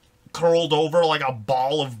 fucking curled over like a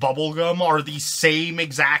ball of bubblegum are the same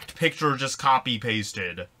exact picture, just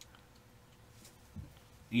copy-pasted.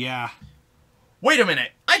 Yeah. Wait a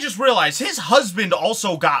minute. I just realized his husband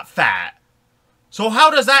also got fat. So how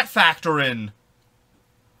does that factor in?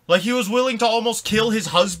 Like, he was willing to almost kill his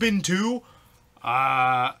husband, too?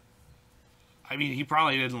 I mean, he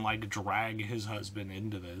probably didn't, like, drag his husband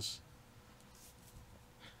into this.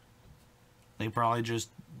 They probably just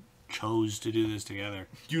chose to do this together.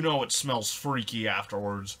 You know it smells freaky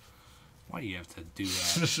afterwards. Why do you have to do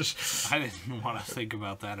that? I didn't want to think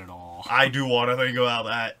about that at all. I do want to think about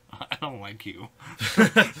that. I don't like you.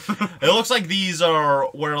 It looks like these are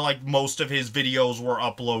where, like, most of his videos were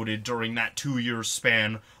uploaded during that 2-year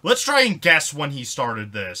span. Let's try and guess when he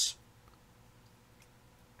started this.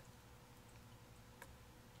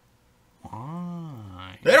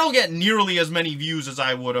 Why? They don't get nearly as many views as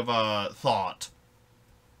I would have thought.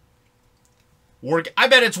 I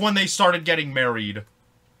bet it's when they started getting married.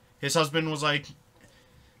 His husband was like,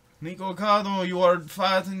 Nikocado, you are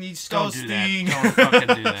fat and disgusting. Don't do that. Don't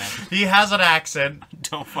fucking do that. He has an accent.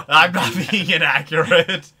 Don't fucking I'm not being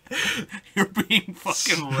inaccurate. You're being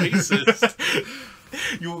fucking racist.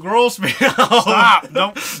 You gross me out. Stop.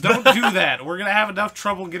 Don't do that. We're going to have enough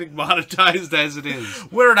trouble getting monetized as it is.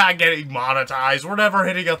 We're not getting monetized. We're never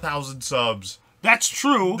hitting 1,000 subs. That's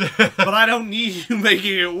true, but I don't need you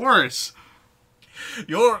making it worse.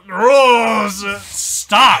 You're gross.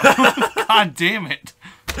 Stop. God damn it.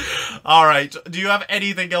 Alright, do you have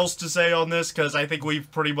anything else to say on this? Because I think we've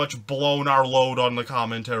pretty much blown our load on the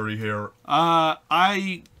commentary here.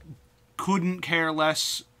 I couldn't care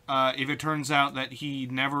less if it turns out that he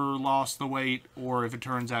never lost the weight, or if it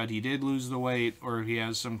turns out he did lose the weight, or if he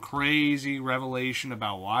has some crazy revelation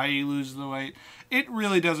about why he loses the weight. It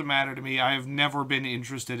really doesn't matter to me. I have never been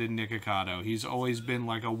interested in Nikocado. He's always been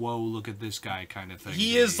like a, whoa, look at this guy kind of thing.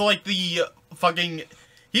 He is like the fucking...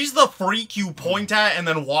 He's the freak you point at and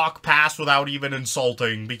then walk past without even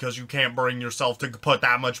insulting because you can't bring yourself to put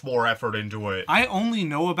that much more effort into it. I only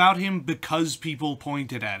know about him because people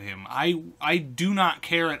pointed at him. I do not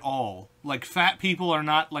care at all. Like, fat people are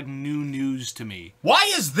not, like, new news to me. Why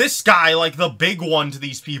is this guy, like, the big one to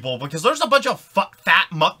these people? Because there's a bunch of fat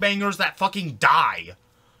mukbangers that fucking die.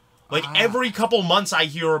 Like, every couple months I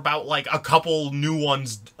hear about, like, a couple new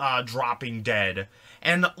ones dropping dead.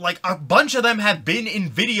 And, like, a bunch of them have been in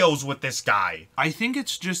videos with this guy. I think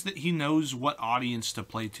it's just that he knows what audience to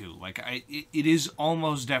play to. Like, it is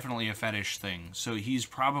almost definitely a fetish thing. So he's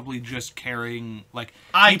probably just carrying, like,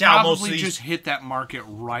 I he doubt probably most of these... just hit that market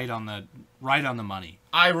right on the money.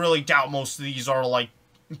 I really doubt most of these are, like,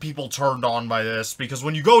 people turned on by this. Because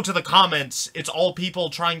when you go to the comments, it's all people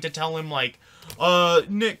trying to tell him, like,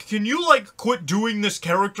 Nick, can you, like, quit doing this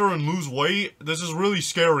character and lose weight? This is really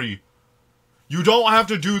scary. You don't have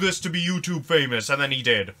to do this to be YouTube famous, and then he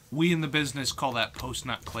did. We in the business call that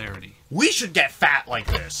post-nut clarity. We should get fat like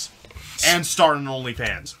this. And start an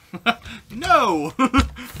OnlyFans. No!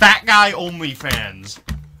 Fat guy OnlyFans.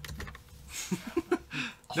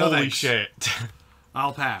 No, Holy thanks. shit.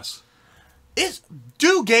 I'll pass.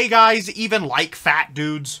 Do gay guys even like fat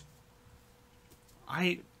dudes?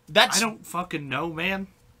 I don't fucking know, man.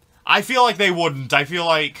 I feel like they wouldn't. I feel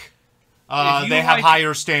like they have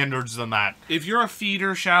higher standards than that. If you're a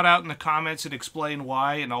feeder, shout out in the comments and explain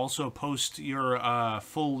why, and also post your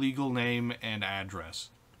full legal name and address.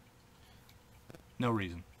 No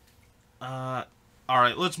reason.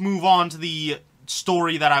 Alright, let's move on to the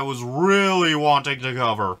story that I was really wanting to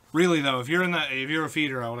cover. Really though, if you're a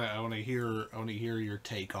feeder, I want to hear your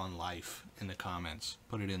take on life in the comments.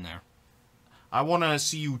 Put it in there. I want to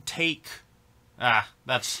see you take...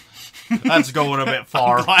 that's going a bit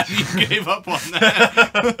far. I'm glad you gave up on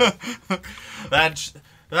that.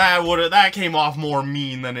 That came off more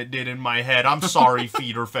mean than it did in my head. I'm sorry,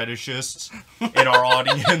 feeder fetishists in our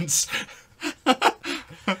audience.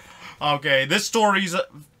 Okay, this story's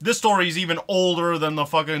even older than the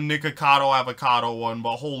fucking Nikocado Avocado one,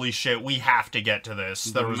 but holy shit, we have to get to this.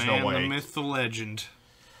 There was no way. The myth, the legend.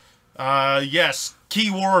 Yes,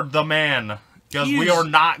 keyword the man. Because we are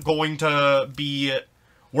not going to be...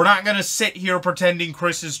 We're not going to sit here pretending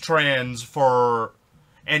Chris is trans for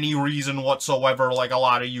any reason whatsoever like a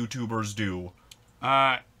lot of YouTubers do.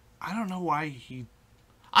 I don't know why he...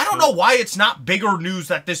 I don't know why it's not bigger news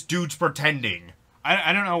that this dude's pretending.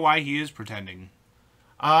 I don't know why he is pretending.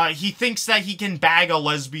 He thinks that he can bag a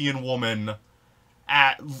lesbian woman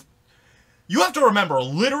at... You have to remember,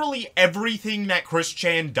 literally everything that Chris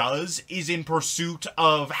Chan does is in pursuit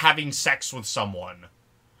of having sex with someone.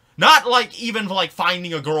 Not, like, even, like,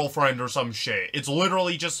 finding a girlfriend or some shit. It's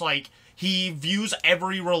literally just, like, he views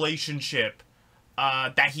every relationship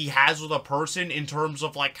that he has with a person in terms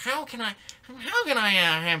of, like, how can I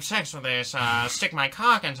have sex with this? Stick my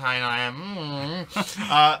cock inside him.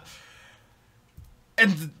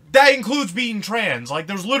 And that includes being trans. Like,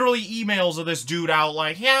 there's literally emails of this dude out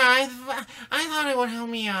like, yeah, I thought it would help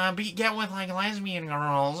me get with, like, lesbian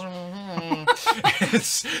girls.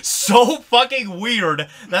 It's so fucking weird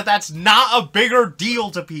that that's not a bigger deal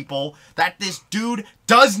to people, that this dude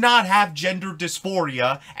does not have gender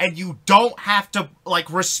dysphoria, and you don't have to,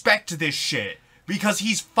 like, respect this shit. Because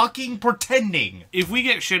he's fucking pretending. If we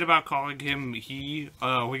get shit about calling him he,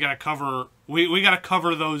 we gotta cover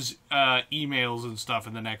those emails and stuff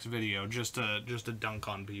in the next video just to dunk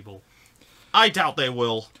on people. I doubt they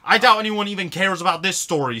will. I doubt anyone even cares about this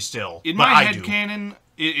story still. In my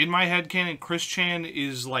headcanon, Chris Chan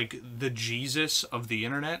is like the Jesus of the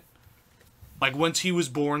internet. Like, once he was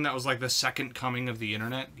born, that was like the second coming of the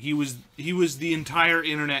internet. He was the entire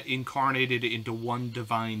internet incarnated into one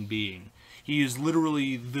divine being. He is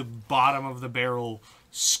literally the bottom of the barrel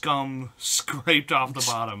scum scraped off the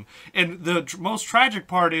bottom. And the most tragic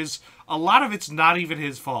part is, a lot of it's not even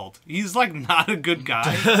his fault. He's, like, not a good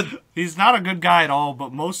guy. He's not a good guy at all,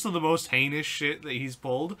 but most of the most heinous shit that he's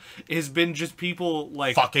pulled has been just people,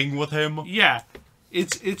 like... fucking with him? Yeah.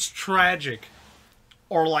 It's tragic.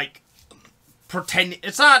 Or, like...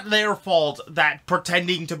 It's not their fault that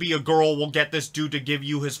pretending to be a girl will get this dude to give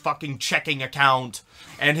you his fucking checking account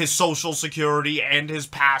and his social security and his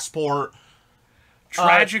passport.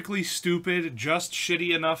 Tragically stupid, just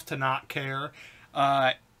shitty enough to not care,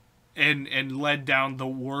 and led down the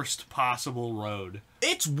worst possible road.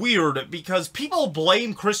 It's weird because people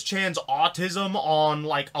blame Chris Chan's autism on,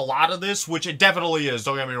 like, a lot of this, which it definitely is,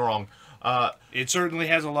 don't get me wrong. It certainly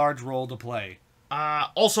has a large role to play.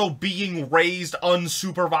 Also, being raised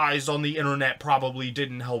unsupervised on the internet probably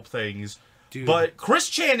didn't help things. Dude. But Chris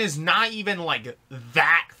Chan is not even, like,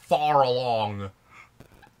 that far along.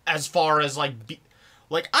 As far as, like...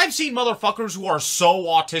 Like, I've seen motherfuckers who are so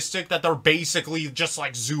autistic that they're basically just,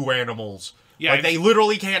 like, zoo animals. Yeah, like, they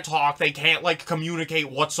literally can't talk. They can't, like,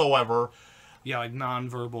 communicate whatsoever. Yeah, like,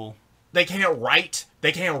 nonverbal. They can't write.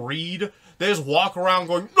 They can't read. They just walk around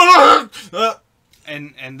going...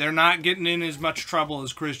 And they're not getting in as much trouble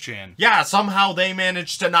as Chris Chan. Yeah, somehow they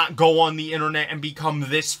managed to not go on the internet and become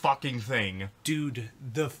this fucking thing. Dude,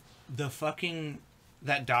 the fucking...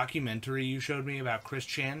 That documentary you showed me about Chris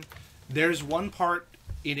Chan, there's one part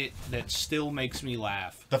in it that still makes me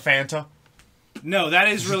laugh. The Fanta? No, that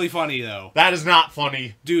is really funny, though. That is not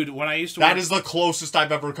funny. Dude, when I used to That is the closest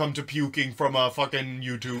I've ever come to puking from a fucking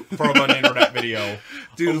YouTube, from an internet video.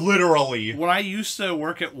 Dude, literally. When I used to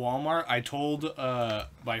work at Walmart, I told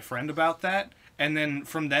my friend about that, And then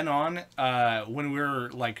from then on,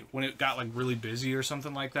 when it got like really busy or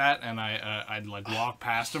something like that, and I'd like walk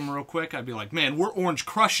past him real quick, I'd be like, "Man, we're orange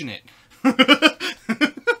crushing it."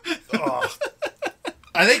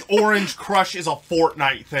 I think Orange Crush is a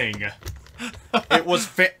Fortnite thing. It was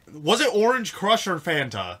it Orange Crush or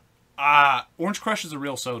Fanta? Orange Crush is a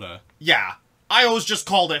real soda. Yeah, I always just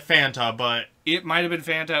called it Fanta, but it might have been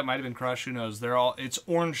Fanta, it might have been Crush. Who knows? It's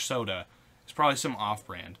orange soda. It's probably some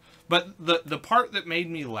off-brand. But the part that made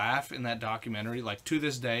me laugh in that documentary, like to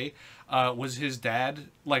this day, was his dad.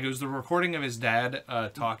 Like it was the recording of his dad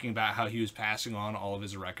talking about how he was passing on all of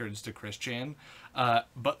his records to Chris Chan.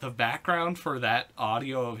 But the background for that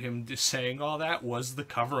audio of him just saying all that was the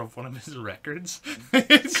cover of one of his records.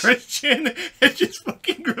 Chris Chan had just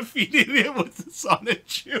fucking graffitied it with the Sonic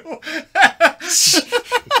Chew.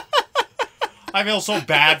 I feel so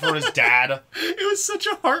bad for his dad. It was such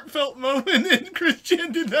a heartfelt moment, and Chris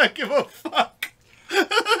Chan did not give a fuck.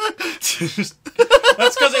 That's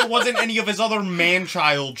because it wasn't any of his other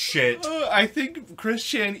man-child shit. I think Chris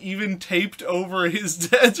Chan even taped over his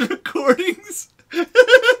dad's recordings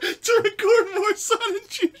to record more Sonic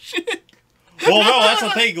Chew shit. Well, no, that's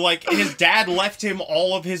the thing. Like, his dad left him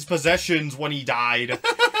all of his possessions when he died.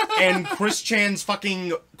 And Chris Chan,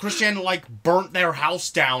 like, burnt their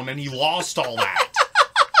house down, and he lost all that.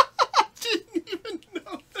 I didn't even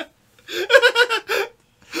know that.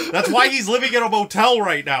 That's why he's living in a motel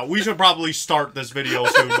right now. We should probably start this video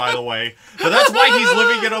soon, by the way. But that's why he's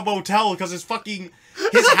living in a motel, because his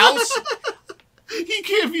house... He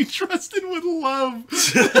can't be trusted with love.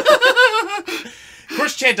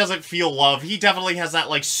 Chris Chan doesn't feel love. He definitely has that,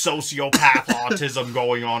 like, sociopath autism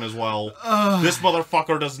going on as well. This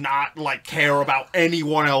motherfucker does not, like, care about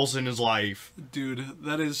anyone else in his life. Dude,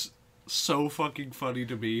 that is so fucking funny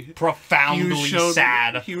to me. Profoundly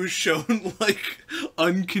sad. He was shown, like,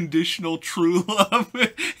 unconditional true love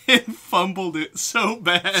and fumbled it so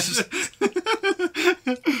bad.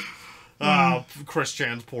 Chris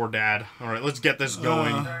Chan's poor dad. Alright, let's get this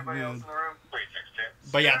going.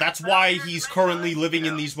 But yeah, that's why he's currently living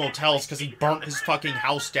in these motels, because he burnt his fucking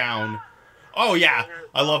house down. Oh yeah,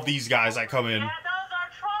 I love these guys that come in. Yeah, those are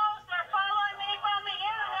trolls. They're following me from the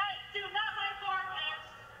internet. Do not report this.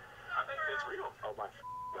 I think it's real. Oh my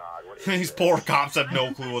God! What is These poor cops have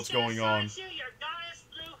no clue what's going on. Your goddess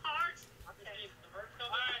blue hearts. Okay.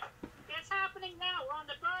 Alright. It's happening now. We're on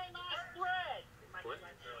the very last thread.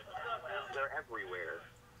 They're everywhere.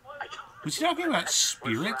 Was he talking about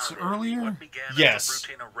spirits earlier? Yes.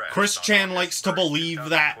 Chris Chan likes to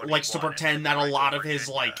pretend that a lot of his,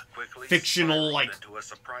 like, fictional, like,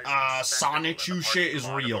 Sonic Chew shit is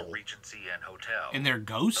real. And they're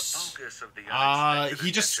ghosts?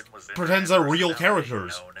 He just pretends they're real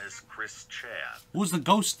characters. What was the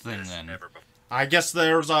ghost thing, then? I guess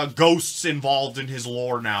there's, ghosts involved in his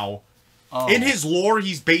lore now. Oh. In his lore,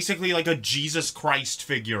 he's basically like a Jesus Christ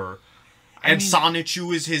figure. And Sonic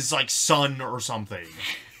Chew is his, like, son or something.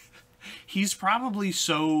 He's probably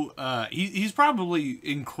he's probably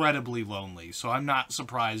incredibly lonely, so I'm not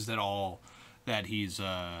surprised at all that he's,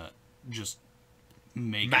 just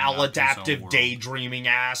making maladaptive daydreaming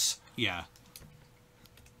ass. Yeah.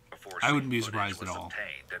 I wouldn't be surprised at all.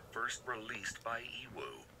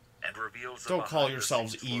 Don't call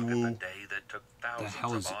yourselves Ewu. The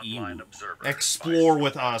hell is Ewu? Explore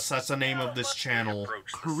with us. That's the name of this channel.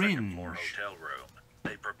 Cringe.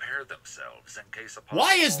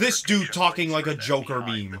 Why is this dude talking like a Joker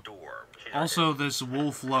meme? Also, this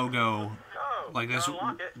wolf logo, like this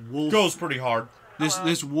wolf Goes pretty hard.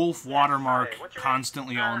 This wolf watermark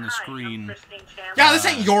constantly on the screen. Yeah, this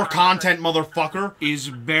ain't your content, motherfucker. Is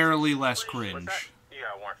barely less cringe You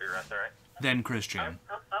got a warrant for your arrest, alright? than Christian. You're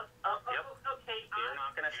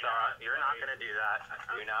not gonna stop. You're not gonna do that.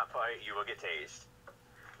 Do not fight. You will get tased.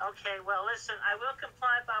 Okay, well, listen, I will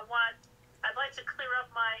comply by what? I'd like to clear up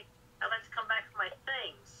I'd like to come back for my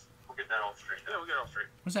things. We'll get that all straight. Yeah, we'll get it all straight.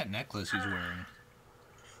 What's that necklace he's wearing?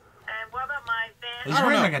 And what about my van? He's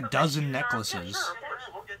wearing like a dozen necklaces.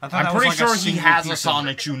 I thought I'm that was pretty like sure a he single has a piece of-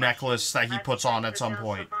 Sonic Chew necklace that he puts on at some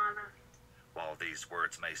point. While these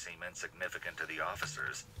words may seem insignificant to the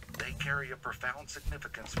officers, they carry a profound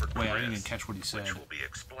significance for Wait, I Chris, didn't even catch what he said. which will be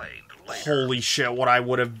explained later. Holy shit, what I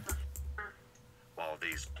would have... While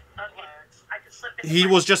these He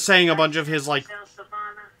was just saying a bunch of his, like...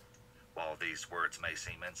 while these words may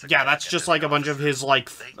seem insignificant, Yeah, that's just like a bunch of his, like,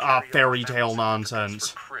 fairy tale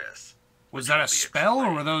nonsense. Chris, Was that a spell,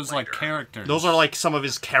 or were those like characters? Those are, like, some of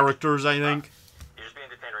his characters, I think. You're just being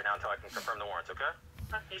detained right now until I can confirm the warrants, okay?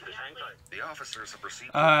 the officers have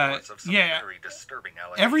received reports of some yeah. very disturbing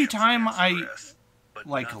Every allegations time against I, Chris, but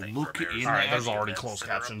like, nothing look from their in side Alright, there's of already events closed that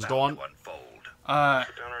are captions. about Go on. to unfold. Sit down right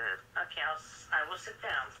here. Okay, I will sit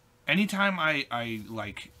down. Anytime I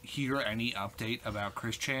like hear any update about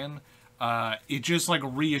Chris Chan, it just like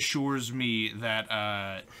reassures me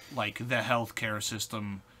that like the healthcare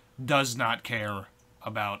system does not care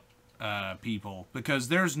about people, because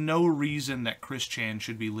there's no reason that Chris Chan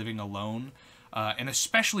should be living alone, and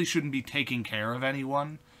especially shouldn't be taking care of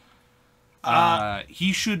anyone.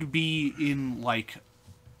 He should be in like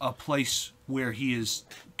a place where he is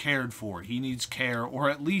cared for. He needs care, or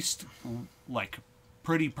at least like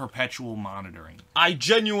pretty perpetual monitoring. I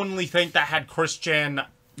genuinely think that had Chris Chan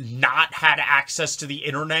not had access to the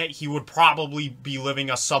internet, he would probably be living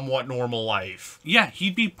a somewhat normal life. Yeah,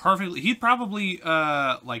 he'd probably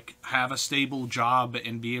like have a stable job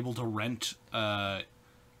and be able to rent I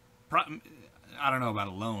don't know about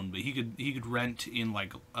a loan, but he could rent in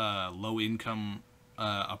like low income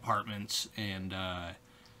apartments and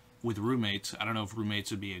with roommates. I don't know if roommates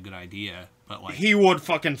would be a good idea, but like he would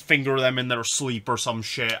fucking finger them in their sleep or some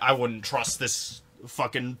shit. I wouldn't trust this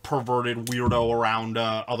fucking perverted weirdo around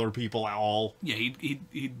other people at all. Yeah,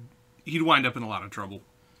 he'd wind up in a lot of trouble.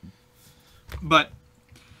 But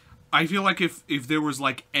I feel like if there was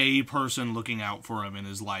like a person looking out for him in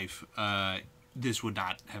his life, this would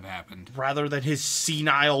not have happened. Rather than his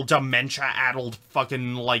senile, dementia-addled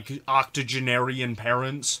fucking like octogenarian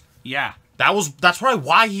parents. Yeah. That's probably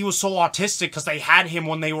why he was so autistic, because they had him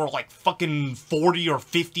when they were like fucking 40 or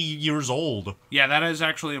 50 years old. Yeah, that is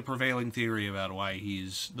actually a prevailing theory about why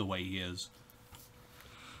he's the way he is.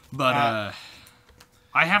 But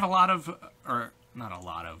I have a lot of, or not a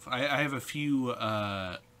lot of, I have a few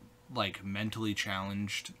like mentally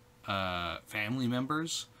challenged family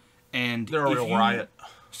members, and they're a real riot.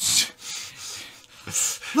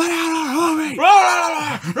 Let out our homie!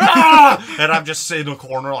 And I'm just sitting in the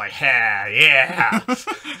corner like, yeah,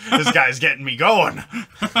 this guy's getting me going.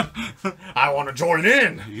 I want to join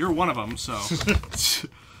in. You're one of them, so.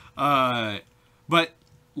 But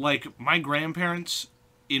like my grandparents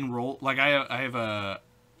enrolled. Like I have a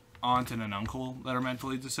aunt and an uncle that are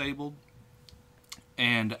mentally disabled,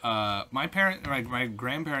 and my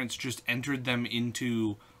grandparents just entered them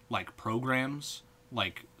into like programs,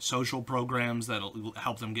 like social programs that'll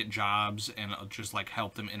help them get jobs and just like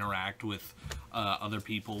help them interact with other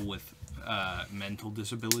people with mental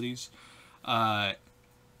disabilities, and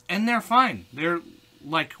they're fine. They're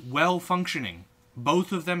like well functioning.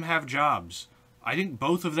 Both of them have jobs. I think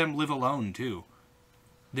both of them live alone too.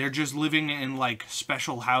 They're just living in like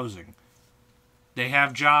special housing. They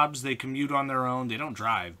have jobs, they commute on their own, they don't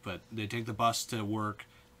drive, but they take the bus to work,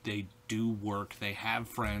 they do work, they have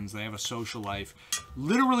friends, they have a social life.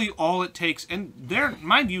 Literally all it takes, and they're,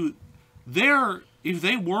 mind you, if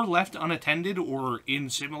they were left unattended or in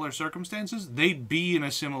similar circumstances, they'd be in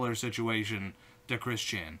a similar situation to Chris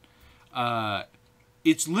Chan.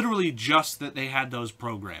 It's literally just that they had those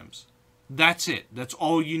programs. That's it. That's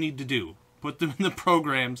all you need to do. Put them in the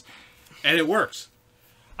programs, and it works.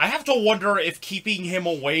 I have to wonder if keeping him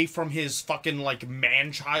away from his fucking, like,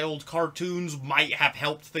 man-child cartoons might have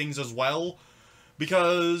helped things as well.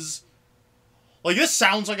 Because, like, this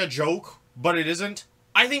sounds like a joke, but it isn't.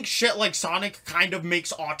 I think shit like Sonic kind of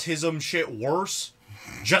makes autism shit worse.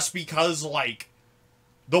 Just because, like,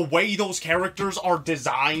 the way those characters are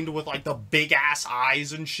designed with, like, the big-ass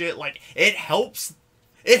eyes and shit, like, it helps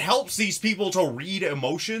these people to read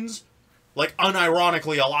emotions. Like,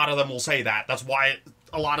 unironically, a lot of them will say that. That's why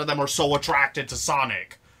a lot of them are so attracted to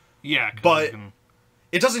Sonic. Yeah, but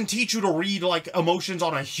it doesn't teach you to read, like, emotions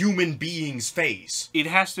on a human being's face. It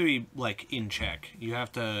has to be, like, in check. You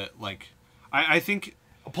have to, like, I think...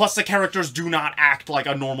 Plus, the characters do not act like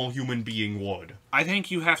a normal human being would. I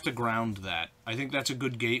think you have to ground that. I think that's a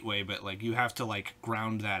good gateway, but, like, you have to, like,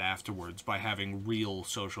 ground that afterwards by having real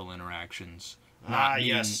social interactions.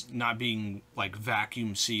 Not being like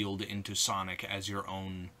vacuum sealed into Sonic as your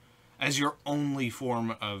only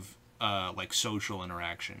form of like social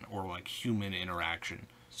interaction or like human interaction.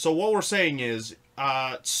 So what we're saying is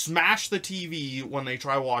smash the TV when they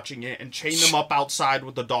try watching it and chain them up outside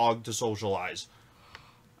with the dog to socialize.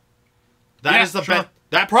 That is the best.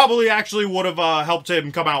 That probably actually would have helped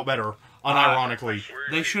him come out better, unironically.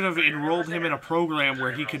 They should have enrolled him in a program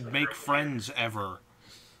where he could make friends ever.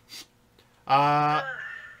 Is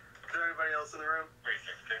there anybody else in the room?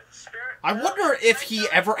 I wonder if he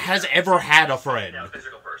has ever had a friend. A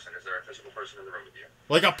physical person. Is there a physical person in the room with you?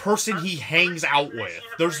 Like a person he hangs out with.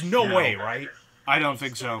 There's no way, right? I don't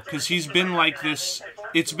think so, because he's been like this.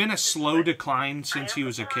 It's been a slow decline since he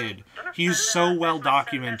was a kid. He's so well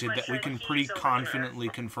documented that we can pretty confidently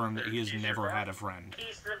confirm that he has never had a friend.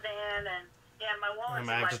 Keys to the van, and yeah, my wallet's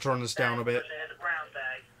I might have to turn this down a bit.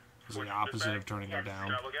 It's the opposite of turning her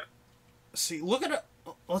down. See, look at it.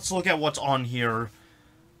 Let's look at what's on here.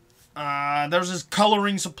 There's his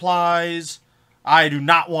coloring supplies. I do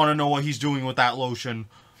not want to know what he's doing with that lotion.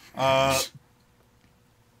 Yeah,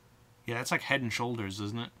 that's like Head and Shoulders,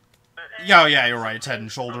 isn't it? Yeah, you're right. It's Head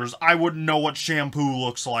and Shoulders. I wouldn't know what shampoo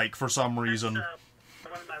looks like for some reason. One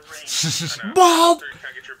of my rings. Bald!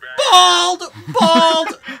 Bald!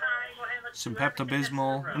 Bald! Some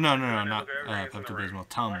Pepto-Bismol. No, not Pepto-Bismol.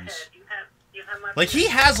 Tums. Like, he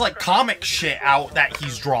has, like, comic shit out that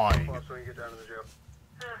he's drawing. Okay,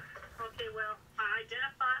 well, I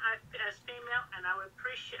identify as female, and I would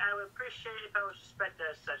appreciate if I was respected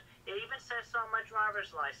as such. It even says so on my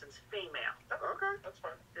driver's license, female. Okay, that's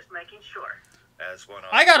fine. Just making sure. As one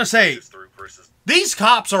I gotta say, through versus these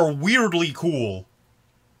cops are weirdly cool.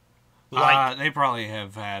 Like, They probably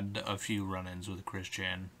have had a few run-ins with Chris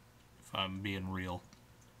Chan, if I'm being real.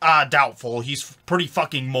 doubtful. He's pretty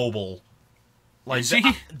fucking mobile. Like, Is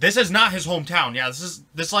he? This is not his hometown. Yeah, this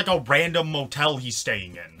is like a random motel he's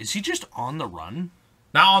staying in. Is he just on the run?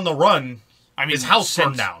 Not on the run. I mean, His house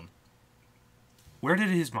burned down. Where did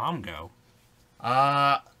his mom go?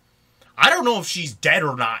 I don't know if she's dead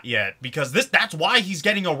or not yet, because that's why he's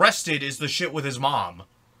getting arrested, is the shit with his mom.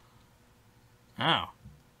 Oh.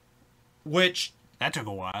 Which... That took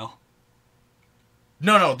a while.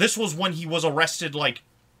 No, this was when he was arrested, like,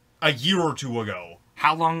 a year or two ago.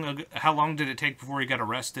 How long did it take before he got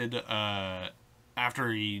arrested,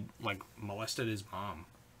 after he, like, molested his mom?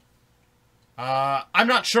 I'm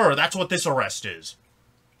not sure. That's what this arrest is.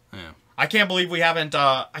 Yeah. I can't believe I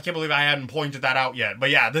hadn't pointed that out yet.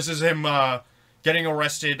 But yeah, this is him, getting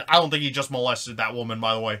arrested. I don't think he just molested that woman,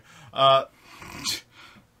 by the way. Why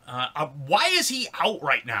is he out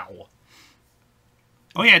right now?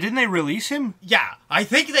 Oh yeah, didn't they release him? Yeah, I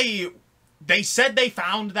think they said they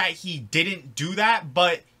found that he didn't do that,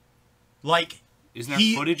 but, like... Isn't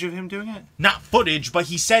there footage of him doing it? Not footage, but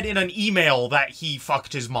he said in an email that he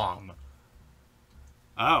fucked his mom.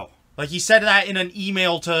 Oh. Like, he said that in an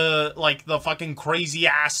email to, like, the fucking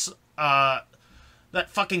crazy-ass, that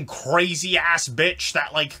fucking crazy-ass bitch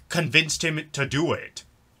that, like, convinced him to do it.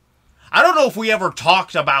 I don't know if we ever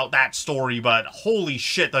talked about that story, but holy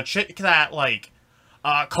shit, the chick that, like,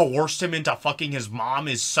 coerced him into fucking his mom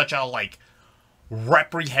is such a, like,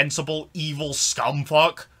 reprehensible, evil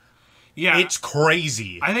scumfuck. Yeah. It's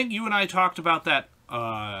crazy. I think you and I talked about that,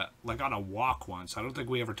 like, on a walk once. I don't think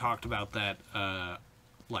we ever talked about that,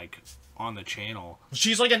 like, on the channel.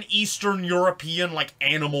 She's like an Eastern European, like,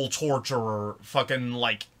 animal torturer fucking,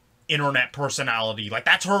 like, internet personality. Like,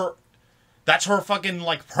 that's her fucking,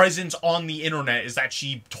 like, presence on the internet, is that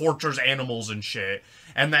she tortures animals and shit.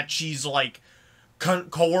 And that she's, like,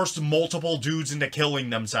 coerced multiple dudes into killing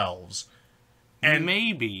themselves. And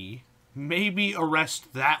maybe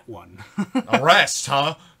arrest that one. Arrest,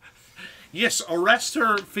 huh? Yes, arrest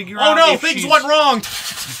her, figure out Oh no, if things she's... went wrong!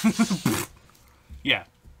 Yeah,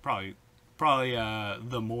 probably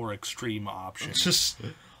the more extreme option.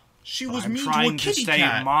 She was I'm mean to a trying to kitty stay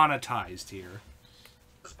cat. monetized here.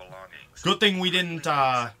 belongings. Good thing we didn't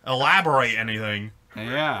elaborate anything.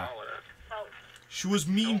 Yeah. She was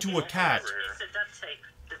mean to a cat. It's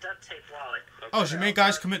the duct tape wallet. Oh, she made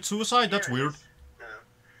guys commit suicide? That's weird.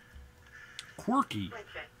 Quirky. Okay.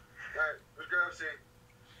 Alright, let's go see.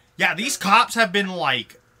 Yeah, these cops have been,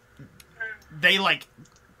 like... They, like...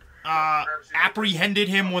 apprehended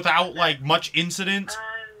him without, like, much incident.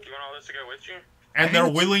 Do you want all this to go with you? And they're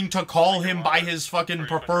willing to call him by his fucking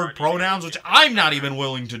preferred pronouns, which I'm not even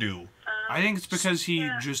willing to do. I think it's because he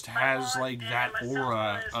just has, like, that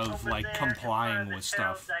aura of, like, complying with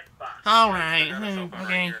stuff. Alright,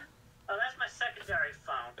 okay. Oh, that's my secondary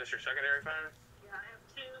phone. That's your secondary phone? Yeah, I have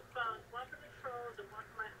two phones. One for the trolls and one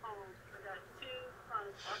for my home. I got two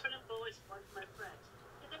phones. One for the boys, one for my friends.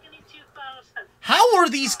 You think I need two phones? How are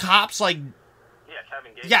these cops, like... Yeah,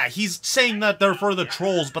 Kevin Gates. Yeah, he's saying that they're for the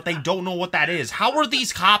trolls, but they don't know what that is. How are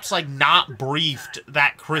these cops, like, not briefed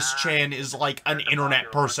that Chris Chan is, like, an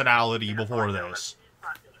internet personality before this?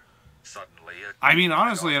 Suddenly, I mean,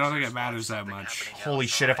 honestly, I don't think it matters that much. Holy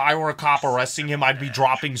shit, if I were a cop arresting him, I'd be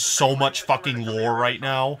dropping so much fucking lore right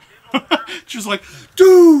now. Just like,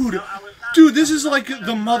 dude, this is like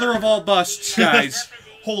the mother of all busts, guys.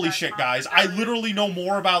 Holy shit, guys. I literally know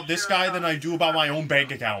more about this guy than I do about my own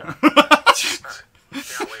bank account.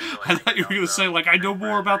 I thought you were going to say, like, I know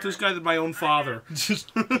more about this guy than my own father.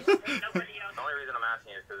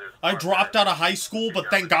 I dropped out of high school, but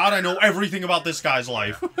thank God I know everything about this guy's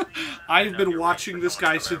life. I've been watching this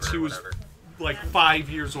guy since he was, like, 5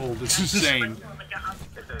 years old. It's insane.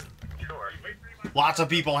 Lots of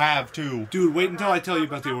people have, too. Dude, wait until I tell you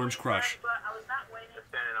about the Orange Crush.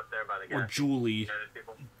 or Julie.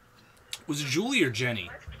 Was it Julie or Jenny?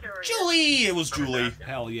 Julie! It was Julie.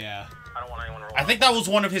 Hell yeah. I think that was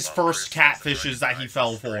one of his first catfishes that he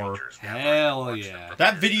fell for. Hell yeah.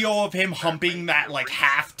 That video of him humping that, like,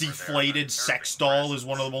 half-deflated sex doll is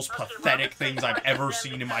one of the most pathetic things I've ever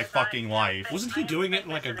seen in my fucking life. Wasn't he doing it in,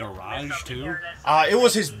 like, a garage, too? It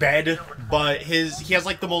was his bed, but he had,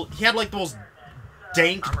 like, the most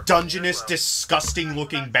dank, dungeonous,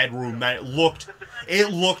 disgusting-looking bedroom that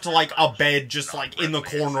it looked like a bed just, like, in the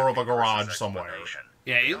corner of a garage somewhere.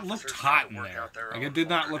 Yeah, it looked hot in there. Like, it did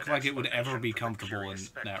not look like it would ever be comfortable in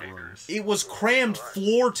that room. It was crammed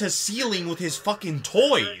floor to ceiling with his fucking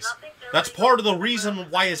toys. That's part of the reason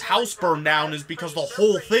why his house burned down, is because the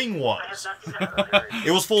whole thing was. It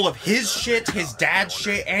was full of his shit, his dad's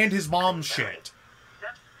shit, and his mom's shit.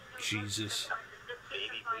 Jesus.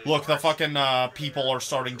 Look, the fucking people are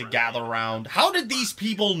starting to gather around. How did these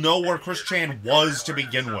people know where Chris Chan was to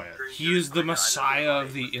begin with? He is the messiah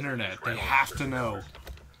of the internet. They have to know.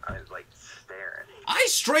 I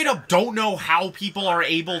straight up don't know how people are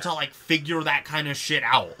able to, like, figure that kind of shit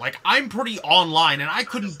out. Like, I'm pretty online, and I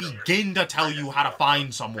couldn't begin to tell you how to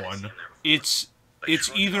find someone. It's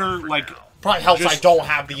either, like... Probably helps I don't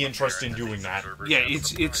have the interest in doing that. Yeah,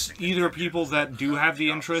 it's either people that do have the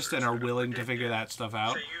interest and are willing to figure that stuff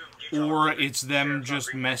out, or it's them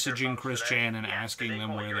just messaging Chris Chan and asking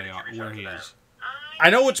them where he is. I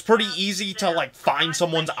know it's pretty easy to, like, find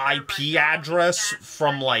someone's IP address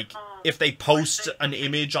from, like, if they post an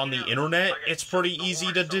image on the internet. It's pretty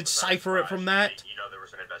easy to decipher it from that.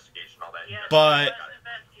 But...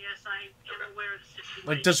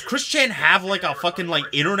 like, does Chris Chan have, like, a fucking, like,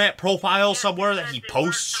 internet profile somewhere that he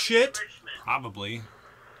posts shit? Probably.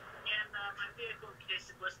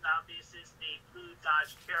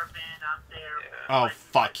 Oh,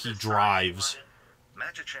 fuck, he drives.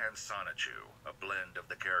 Magic-Chan's Sonichu, a blend of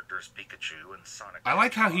the characters Pikachu and Sonic. I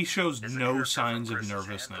like how he shows no signs of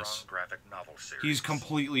nervousness. He's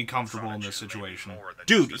completely comfortable in this situation.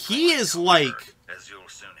 Dude, he is, like...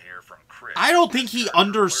 I don't think he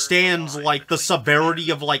understands, like, the severity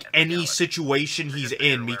of, like, any situation he's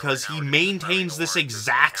in, because he maintains this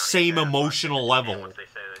exact same emotional level.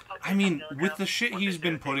 I mean, with the shit he's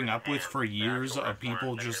been putting up with for years of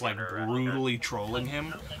people just, like, brutally trolling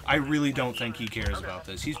him, I really don't think he cares about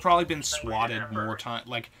this. He's probably been swatted more time.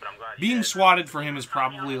 Like, being swatted for him is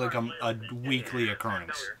probably, like, a weekly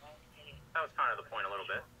occurrence. That was kind of the point a little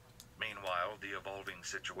bit. Meanwhile, the evolving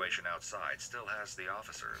situation outside still has the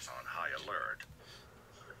officers on high alert.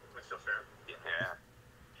 It's still fair. Yeah.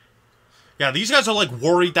 Yeah, these guys are, like,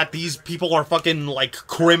 worried that these people are fucking, like,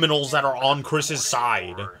 criminals that are on Chris's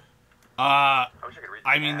side. I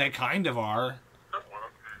mean, they kind of are.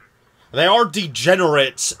 They are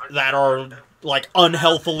degenerates that are, like,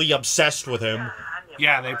 unhealthily obsessed with him.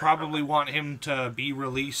 Yeah, they probably want him to be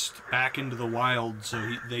released back into the wild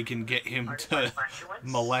so they can get him to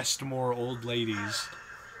molest more old ladies.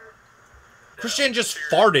 Christian just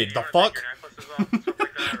farted, the fuck?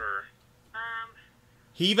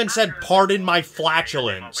 He even said, "Pardon my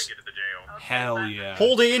flatulence." Hell yeah.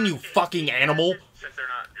 Hold it in, you fucking animal.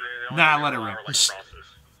 Nah, let it rip. Okay,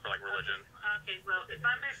 well, if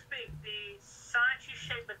I may speak, the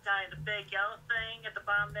Sonichu-shaped medallion, the big yellow thing at the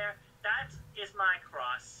bottom there, that is my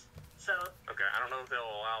cross. So... okay, I don't know if they'll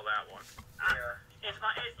allow that one. It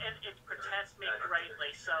protects me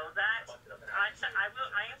greatly, so that... I am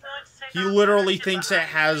willing to take... He literally thinks it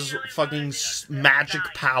has fucking magic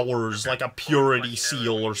powers, like a purity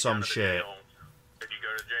seal or some shit. If you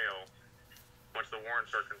go to jail, once the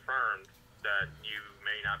warrants are confirmed, that you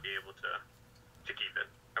may not be able to keep it,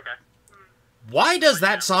 okay? Why does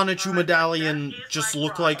that Sonichu medallion just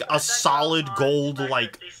look like a solid gold,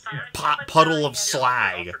 like, puddle of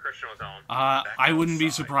slag? I wouldn't be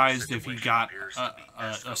surprised if he got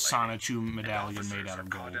a Sonichu medallion made out of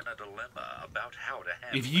gold.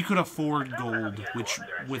 If he could afford gold, which,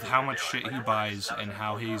 with how much shit he buys and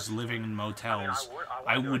how he's living in motels,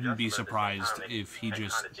 I wouldn't be surprised if he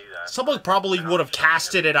just... Someone probably would have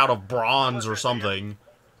casted it out of bronze or something.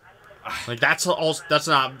 Like, that's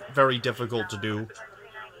not very difficult to do.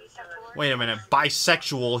 Wait a minute,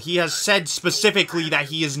 bisexual. He has said specifically that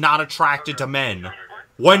he is not attracted to men.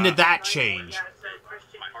 When did that change?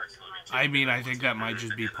 I mean, I think that might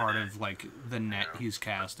just be part of, like, the net he's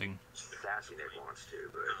casting.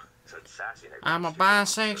 I'm a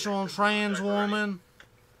bisexual trans woman.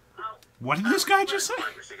 What did this guy just say?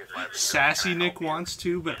 Sassy Nick wants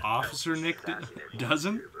to, but Officer Nick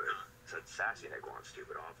doesn't?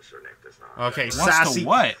 Okay, Wants sassy. to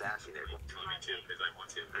what?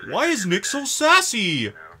 Why is Nick so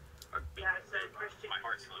sassy?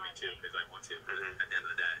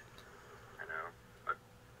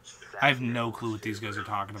 I have no clue what these guys are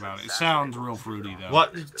talking about. It sounds real fruity, though.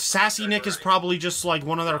 What? Sassy Nick is probably just like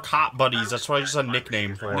one of their cop buddies. That's why it's a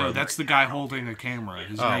nickname for him. No, that's the guy holding the camera.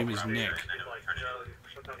 His name is Nick.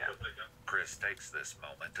 Chris takes this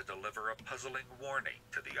moment to deliver a puzzling warning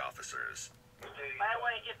to the officers. By the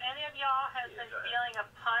way, if any of y'all has been feeling a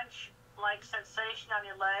punch-like sensation on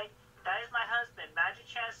your leg, that is my husband, Magic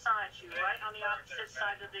Chan Sonichu, right on the opposite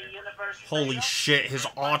side of the universe. Holy shit, his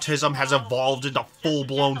autism has evolved into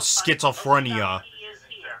full-blown schizophrenia. He is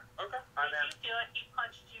here. Okay. Did you feel like he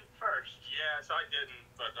punched you first? Yeah, so I didn't,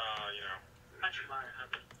 but, you know. Punch him on it,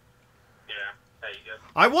 husband. Yeah. Hey, you good?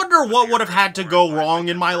 I wonder what would have had to go wrong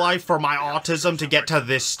in my life for my autism to get to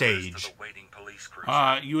this stage.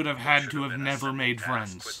 You would have had to have never made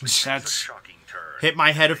friends. That's... Hit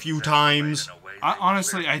my head a few times.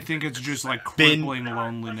 Honestly, I think it's just like crippling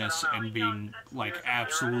loneliness and being like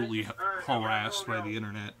absolutely harassed by the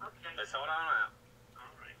internet. Let's hold on out.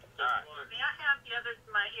 Alright. May I have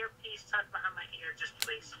my earpiece tucked behind my ear, just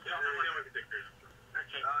please? Okay. Oh,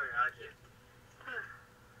 yeah, I did.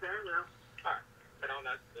 Very well. Alright. Head on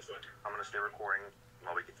that this way. I'm gonna stay recording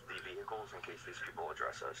while we get to the vehicles in case these people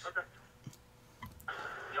address us. Okay.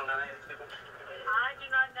 You don't know any of these people? I do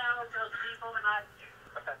not know those people, and I...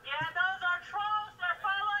 Okay. Yeah, those are trolls. They're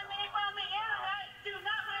following me from the internet. Do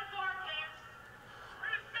not report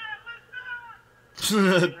this.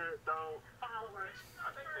 Followers.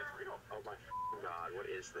 I think it's real. Oh my god, what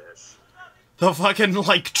is this? The fucking,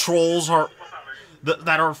 like, trolls are...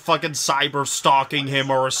 that are fucking cyber stalking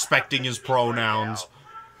him or respecting his pronouns.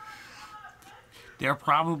 They're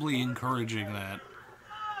probably encouraging that.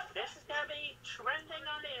 This is going to be trending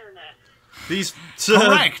on the internet. These...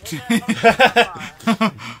 Correct!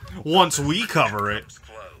 Once we cover it.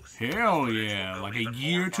 Hell yeah, like a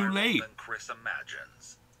year too late. Chris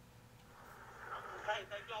imagines. Hey,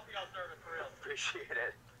 thank y'all for y'all service, for real. Appreciate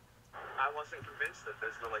it. I wasn't convinced that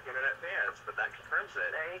this were like internet fans, but that confirms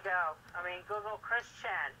it. There you go. I mean, Google Chris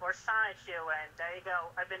Chan or Sonichu, and there you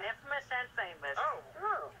go. I've been infamous and famous. Oh.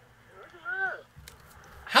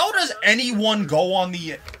 How does anyone go on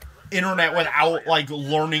the internet without, like,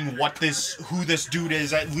 learning who this dude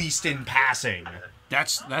is, at least in passing?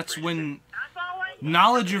 That's when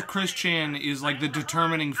knowledge of Chris Chan is like the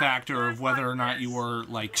determining factor of whether or not you are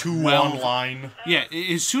like Too online. Yeah,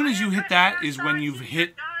 as soon as you hit that is when you've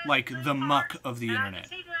hit like the muck of the internet.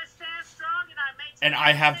 And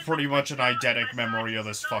I have pretty much an eidetic memory of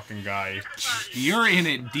this fucking guy. You're in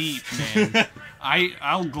it deep, man.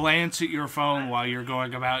 I'll glance at your phone while you're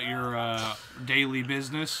going about your daily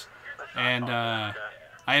business, and I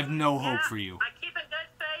have no hope for you. I keep in good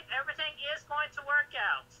faith. Everything is going to work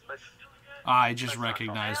out. I just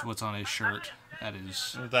recognized what's on his shirt. That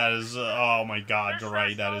is, oh my god, you're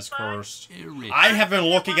right, that is cursed. rich. I have been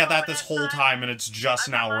looking at that this whole time, and it's just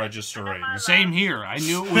now registering. Same here. I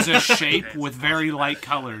knew it was a shape with very light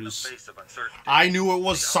colors. I knew it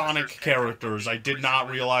was Sonic characters. I did not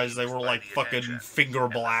realize they were, like, fucking finger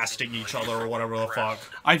blasting each other or whatever the fuck.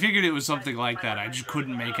 I figured it was something like that. I just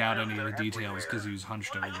couldn't make out any of the details because he was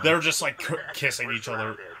hunched over. They're just, like, kissing each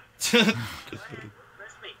other. I'm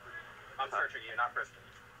searching you, not Kristen.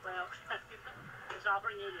 Well, he's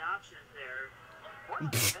offering you the option there.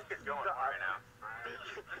 What do you think is going on right now?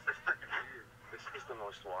 This is the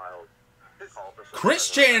most wild.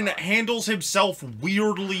 Christian handles himself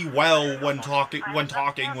weirdly well when talking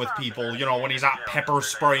with people. You know, when he's not pepper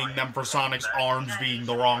spraying them for Sonic's arms being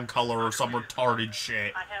the wrong color or some retarded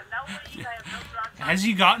shit. I have no weed, I have no drugs. Has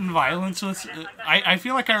he gotten violence with... I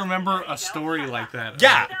feel like I remember a story like that.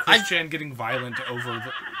 Yeah, Chris Chan getting violent over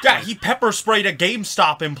the... Yeah, he pepper sprayed a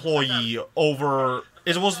GameStop employee over...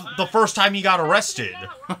 It was the first time he got arrested.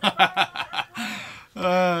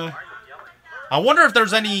 I wonder if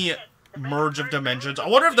there's any merge of dimensions. I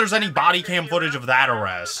wonder if there's any body cam footage of that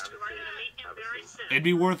arrest. It'd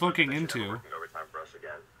be worth looking into.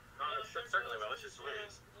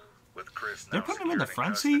 They're putting him in the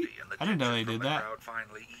front seat? I didn't know they did that.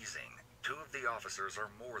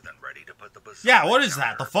 Yeah, what is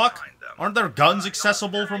that? The fuck? Aren't there guns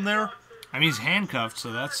accessible from there? I mean, he's handcuffed,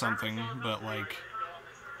 so that's something, but like...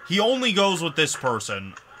 He only goes with this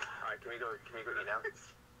person. Alright, can we go eat now?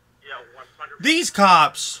 Yeah, 100%. These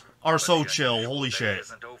cops are so chill, holy shit.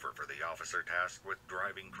 Isn't over for the officer tasked with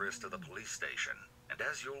driving Chris to the police station. And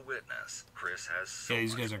as you'll witness, Chris has so Yeah,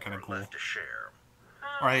 these guys are much kinda more cool. left to share.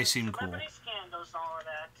 Or they seem cool. Celebrity scandals, all of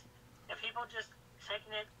that. And people just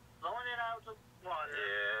taking it, blowing it out of the water.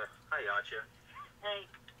 Yeah, I got you. Hey,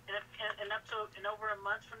 and over a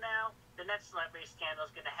month from now, the next celebrity scandal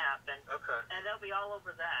is going to happen. Okay. And they'll be all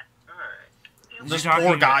over that. Alright. This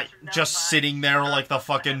poor guy just sitting there like the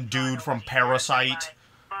fucking dude from Parasite.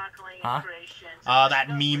 Broccoli Huh? That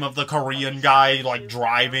meme of the Korean guy, like,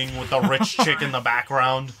 driving with the rich chick in the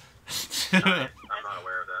background. I'm not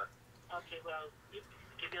aware of that. Okay, well, you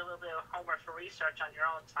give you a little bit of homework for research on your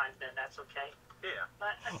own time, then that's okay. Yeah.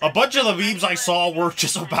 A bunch of the memes I saw were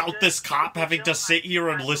just about this cop having to sit here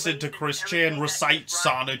and listen to Chris Chan recite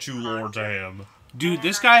Sonichu lore to him. Dude,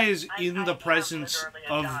 this guy is in the presence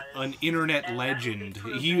of an internet legend.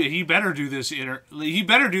 He better do this he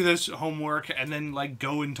better do this homework and then like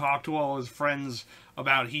go and talk to all his friends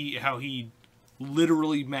about how he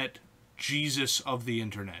literally met Jesus of the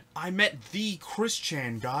internet. I met the Chris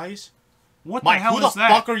Chan, guys. What Mike, the hell who the is that?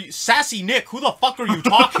 fuck are you? Sassy Nick, who the fuck are you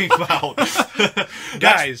talking about?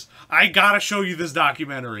 Guys, I gotta show you this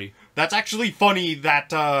documentary. That's actually funny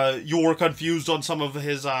that you were confused on some of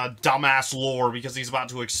his dumbass lore because he's about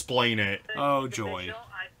to explain it. Oh, joy.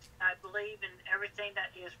 I believe in everything that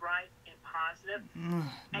is right and positive.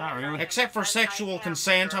 Not really. Except for sexual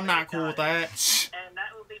consent, I'm not cool with that. And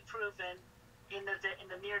that will be proven in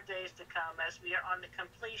the near days to come as we are on the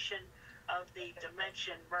completion of the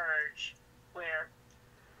dimension merge, where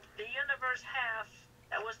the universe half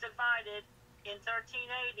that was divided in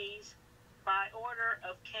 1380s by order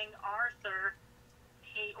of King Arthur,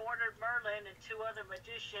 he ordered Merlin and 2 other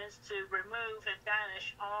magicians to remove and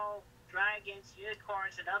banish all dragons,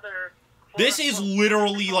 unicorns, and other... This is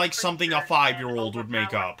literally like something a 5-year-old would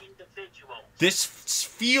make up. This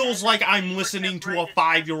feels like I'm listening to a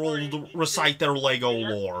 5-year-old recite their Lego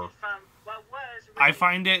lore. I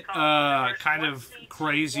find it kind of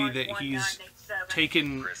crazy that he's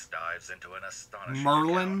taken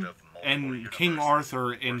Merlin and King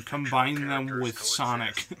Arthur and combined them with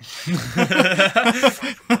Sonic.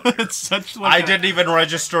 It's such like I didn't even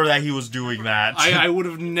register that he was doing that. I would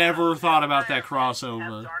have never thought about that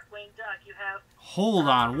crossover. Hold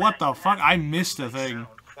on, what the fuck? I missed a thing.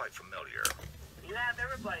 Quite familiar. You have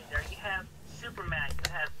everybody there. You have Superman,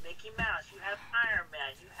 you have Mickey Mouse, you have Iron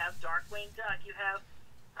Man, you have Darkwing Duck, you have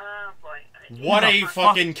What a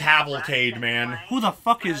fucking cavalcade, man. Who the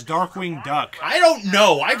fuck is Darkwing Duck? I don't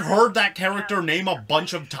know. I've heard that character name a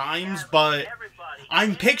bunch of times, but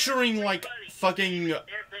I'm picturing like fucking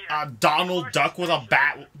Donald Duck with a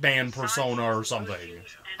Batman persona or something.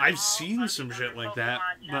 I've seen some shit like that,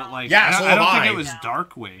 but like, Yeah, so I don't have think I. it was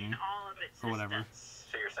Darkwing or whatever.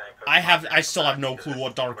 So you're saying I still have no clue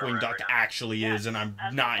what Darkwing Duck actually is, and I'm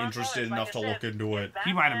not interested enough to look into it.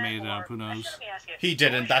 He might have made it up, who knows? He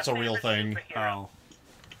didn't, that's a real thing. Oh.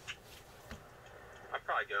 I'd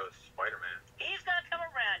probably go with Spider-Man. He's gonna come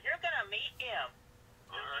around. You're gonna meet him.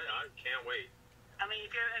 Alright, I can't wait. I mean,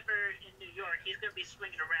 if you're ever in New York, he's gonna be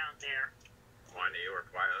swinging around there. Why New York?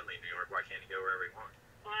 Why only New York? Why can't he go wherever he wants?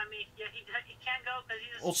 Well, I mean, yeah, he can't go because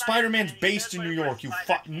he's. Well, Spider-Man's based in New York, you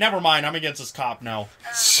fuck. Never mind, I'm against this cop now.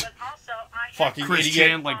 But also, Fucking Chris idiot.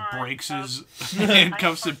 Chan like breaks his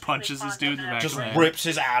handcuffs and punches this dude in the back Just of the head. rips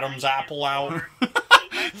his Adam's apple out. On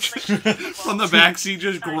the backseat,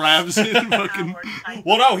 just grabs it and fucking...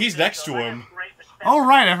 Well, no, he's next to him. Oh,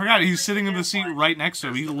 right, I forgot. He's sitting in the seat right next to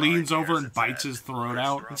him. He leans over and bites his throat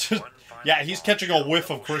out. Yeah, he's catching a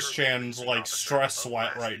whiff of Chris Chan's, like, stress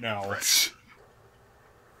sweat right now.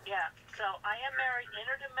 Yeah, so I am married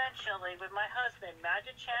interdimensionally with my husband,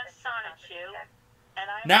 Magic Chan Sonichu, and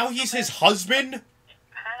I. Now he's his husband?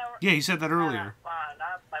 Yeah, he said that earlier.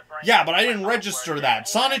 Yeah, but I didn't register that.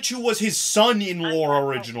 Sonichu was his son-in-law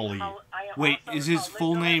originally. Wait, is his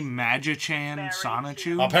full name Magichan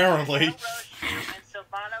Sonichu? Apparently.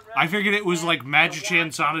 I figured it was like Magichan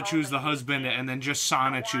Sonichu is the husband and then just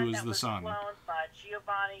Sonichu is the son.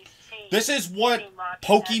 This is what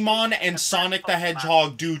Pokemon and Sonic the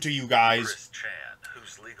Hedgehog do to you guys. Chris Chan,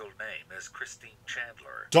 whose legal name is Christine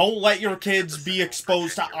Chandler. Don't let your kids be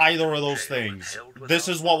exposed to either of those things. This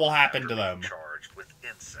is what will happen to them. Charged with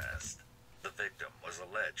incest. The victim was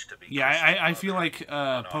alleged to be. Yeah, I feel like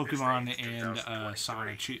Pokemon and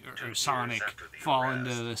Sonic fall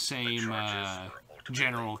into the same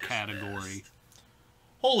general category.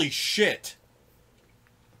 Holy shit.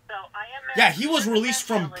 Yeah, he was released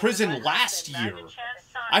from prison last year.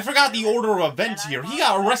 I forgot the order of events here. He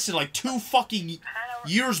got arrested like 2 fucking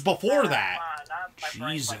years before that.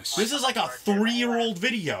 Jesus. This is like a 3-year-old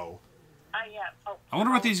video. I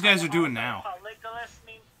wonder what these guys are doing now.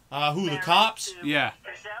 Who, the cops? Yeah.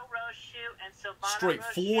 Straight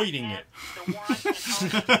Floyding it.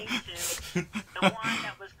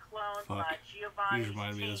 Fuck. You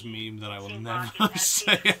remind me of this meme that I will never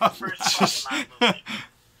say out loud.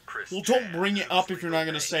 Well, don't bring it up if you're not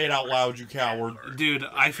going to say it out loud, you coward. Dude,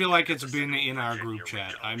 I feel like it's been in our group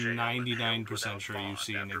chat. I'm 99% sure you've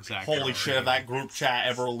seen exactly. Holy shit, if that group chat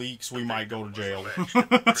ever leaks, we might go to jail.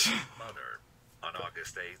 On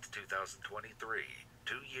August 8th, 2023,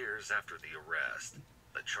 2 years after the arrest,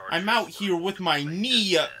 the charges I'm out here with my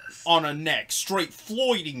knee on a neck, straight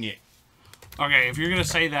Floyding it. Okay, if you're gonna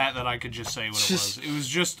say that, then I could just say what it was. It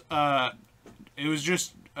was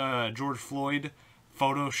just George Floyd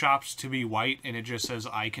photoshops to be white, and it just says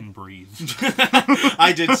 "I can breathe."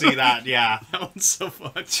 I did see that. Yeah. That one's so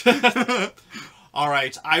much. All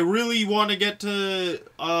right, I really want to get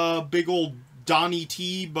to big old Donnie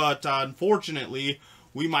T, but unfortunately,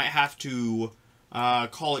 we might have to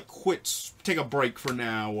call it quits. Take a break for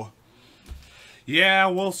now. Yeah,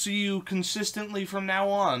 we'll see you consistently from now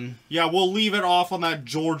on. Yeah, we'll leave it off on that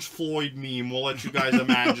George Floyd meme. We'll let you guys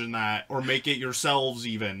imagine that, or make it yourselves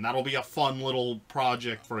even. That'll be a fun little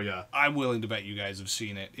project for you. I'm willing to bet you guys have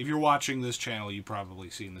seen it. If you're watching this channel, you've probably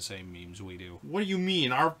seen the same memes we do. What do you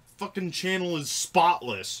mean? Our fucking channel is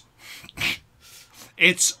spotless.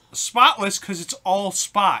 It's spotless because it's all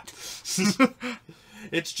spot.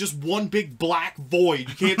 It's just one big black void.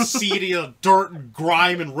 You can't see any of the dirt and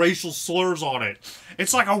grime and racial slurs on it.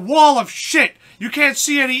 It's like a wall of shit. You can't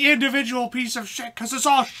see any individual piece of shit because it's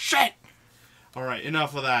all shit. Alright,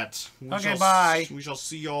 enough of that. Okay, bye. We shall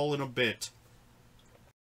see y'all in a bit.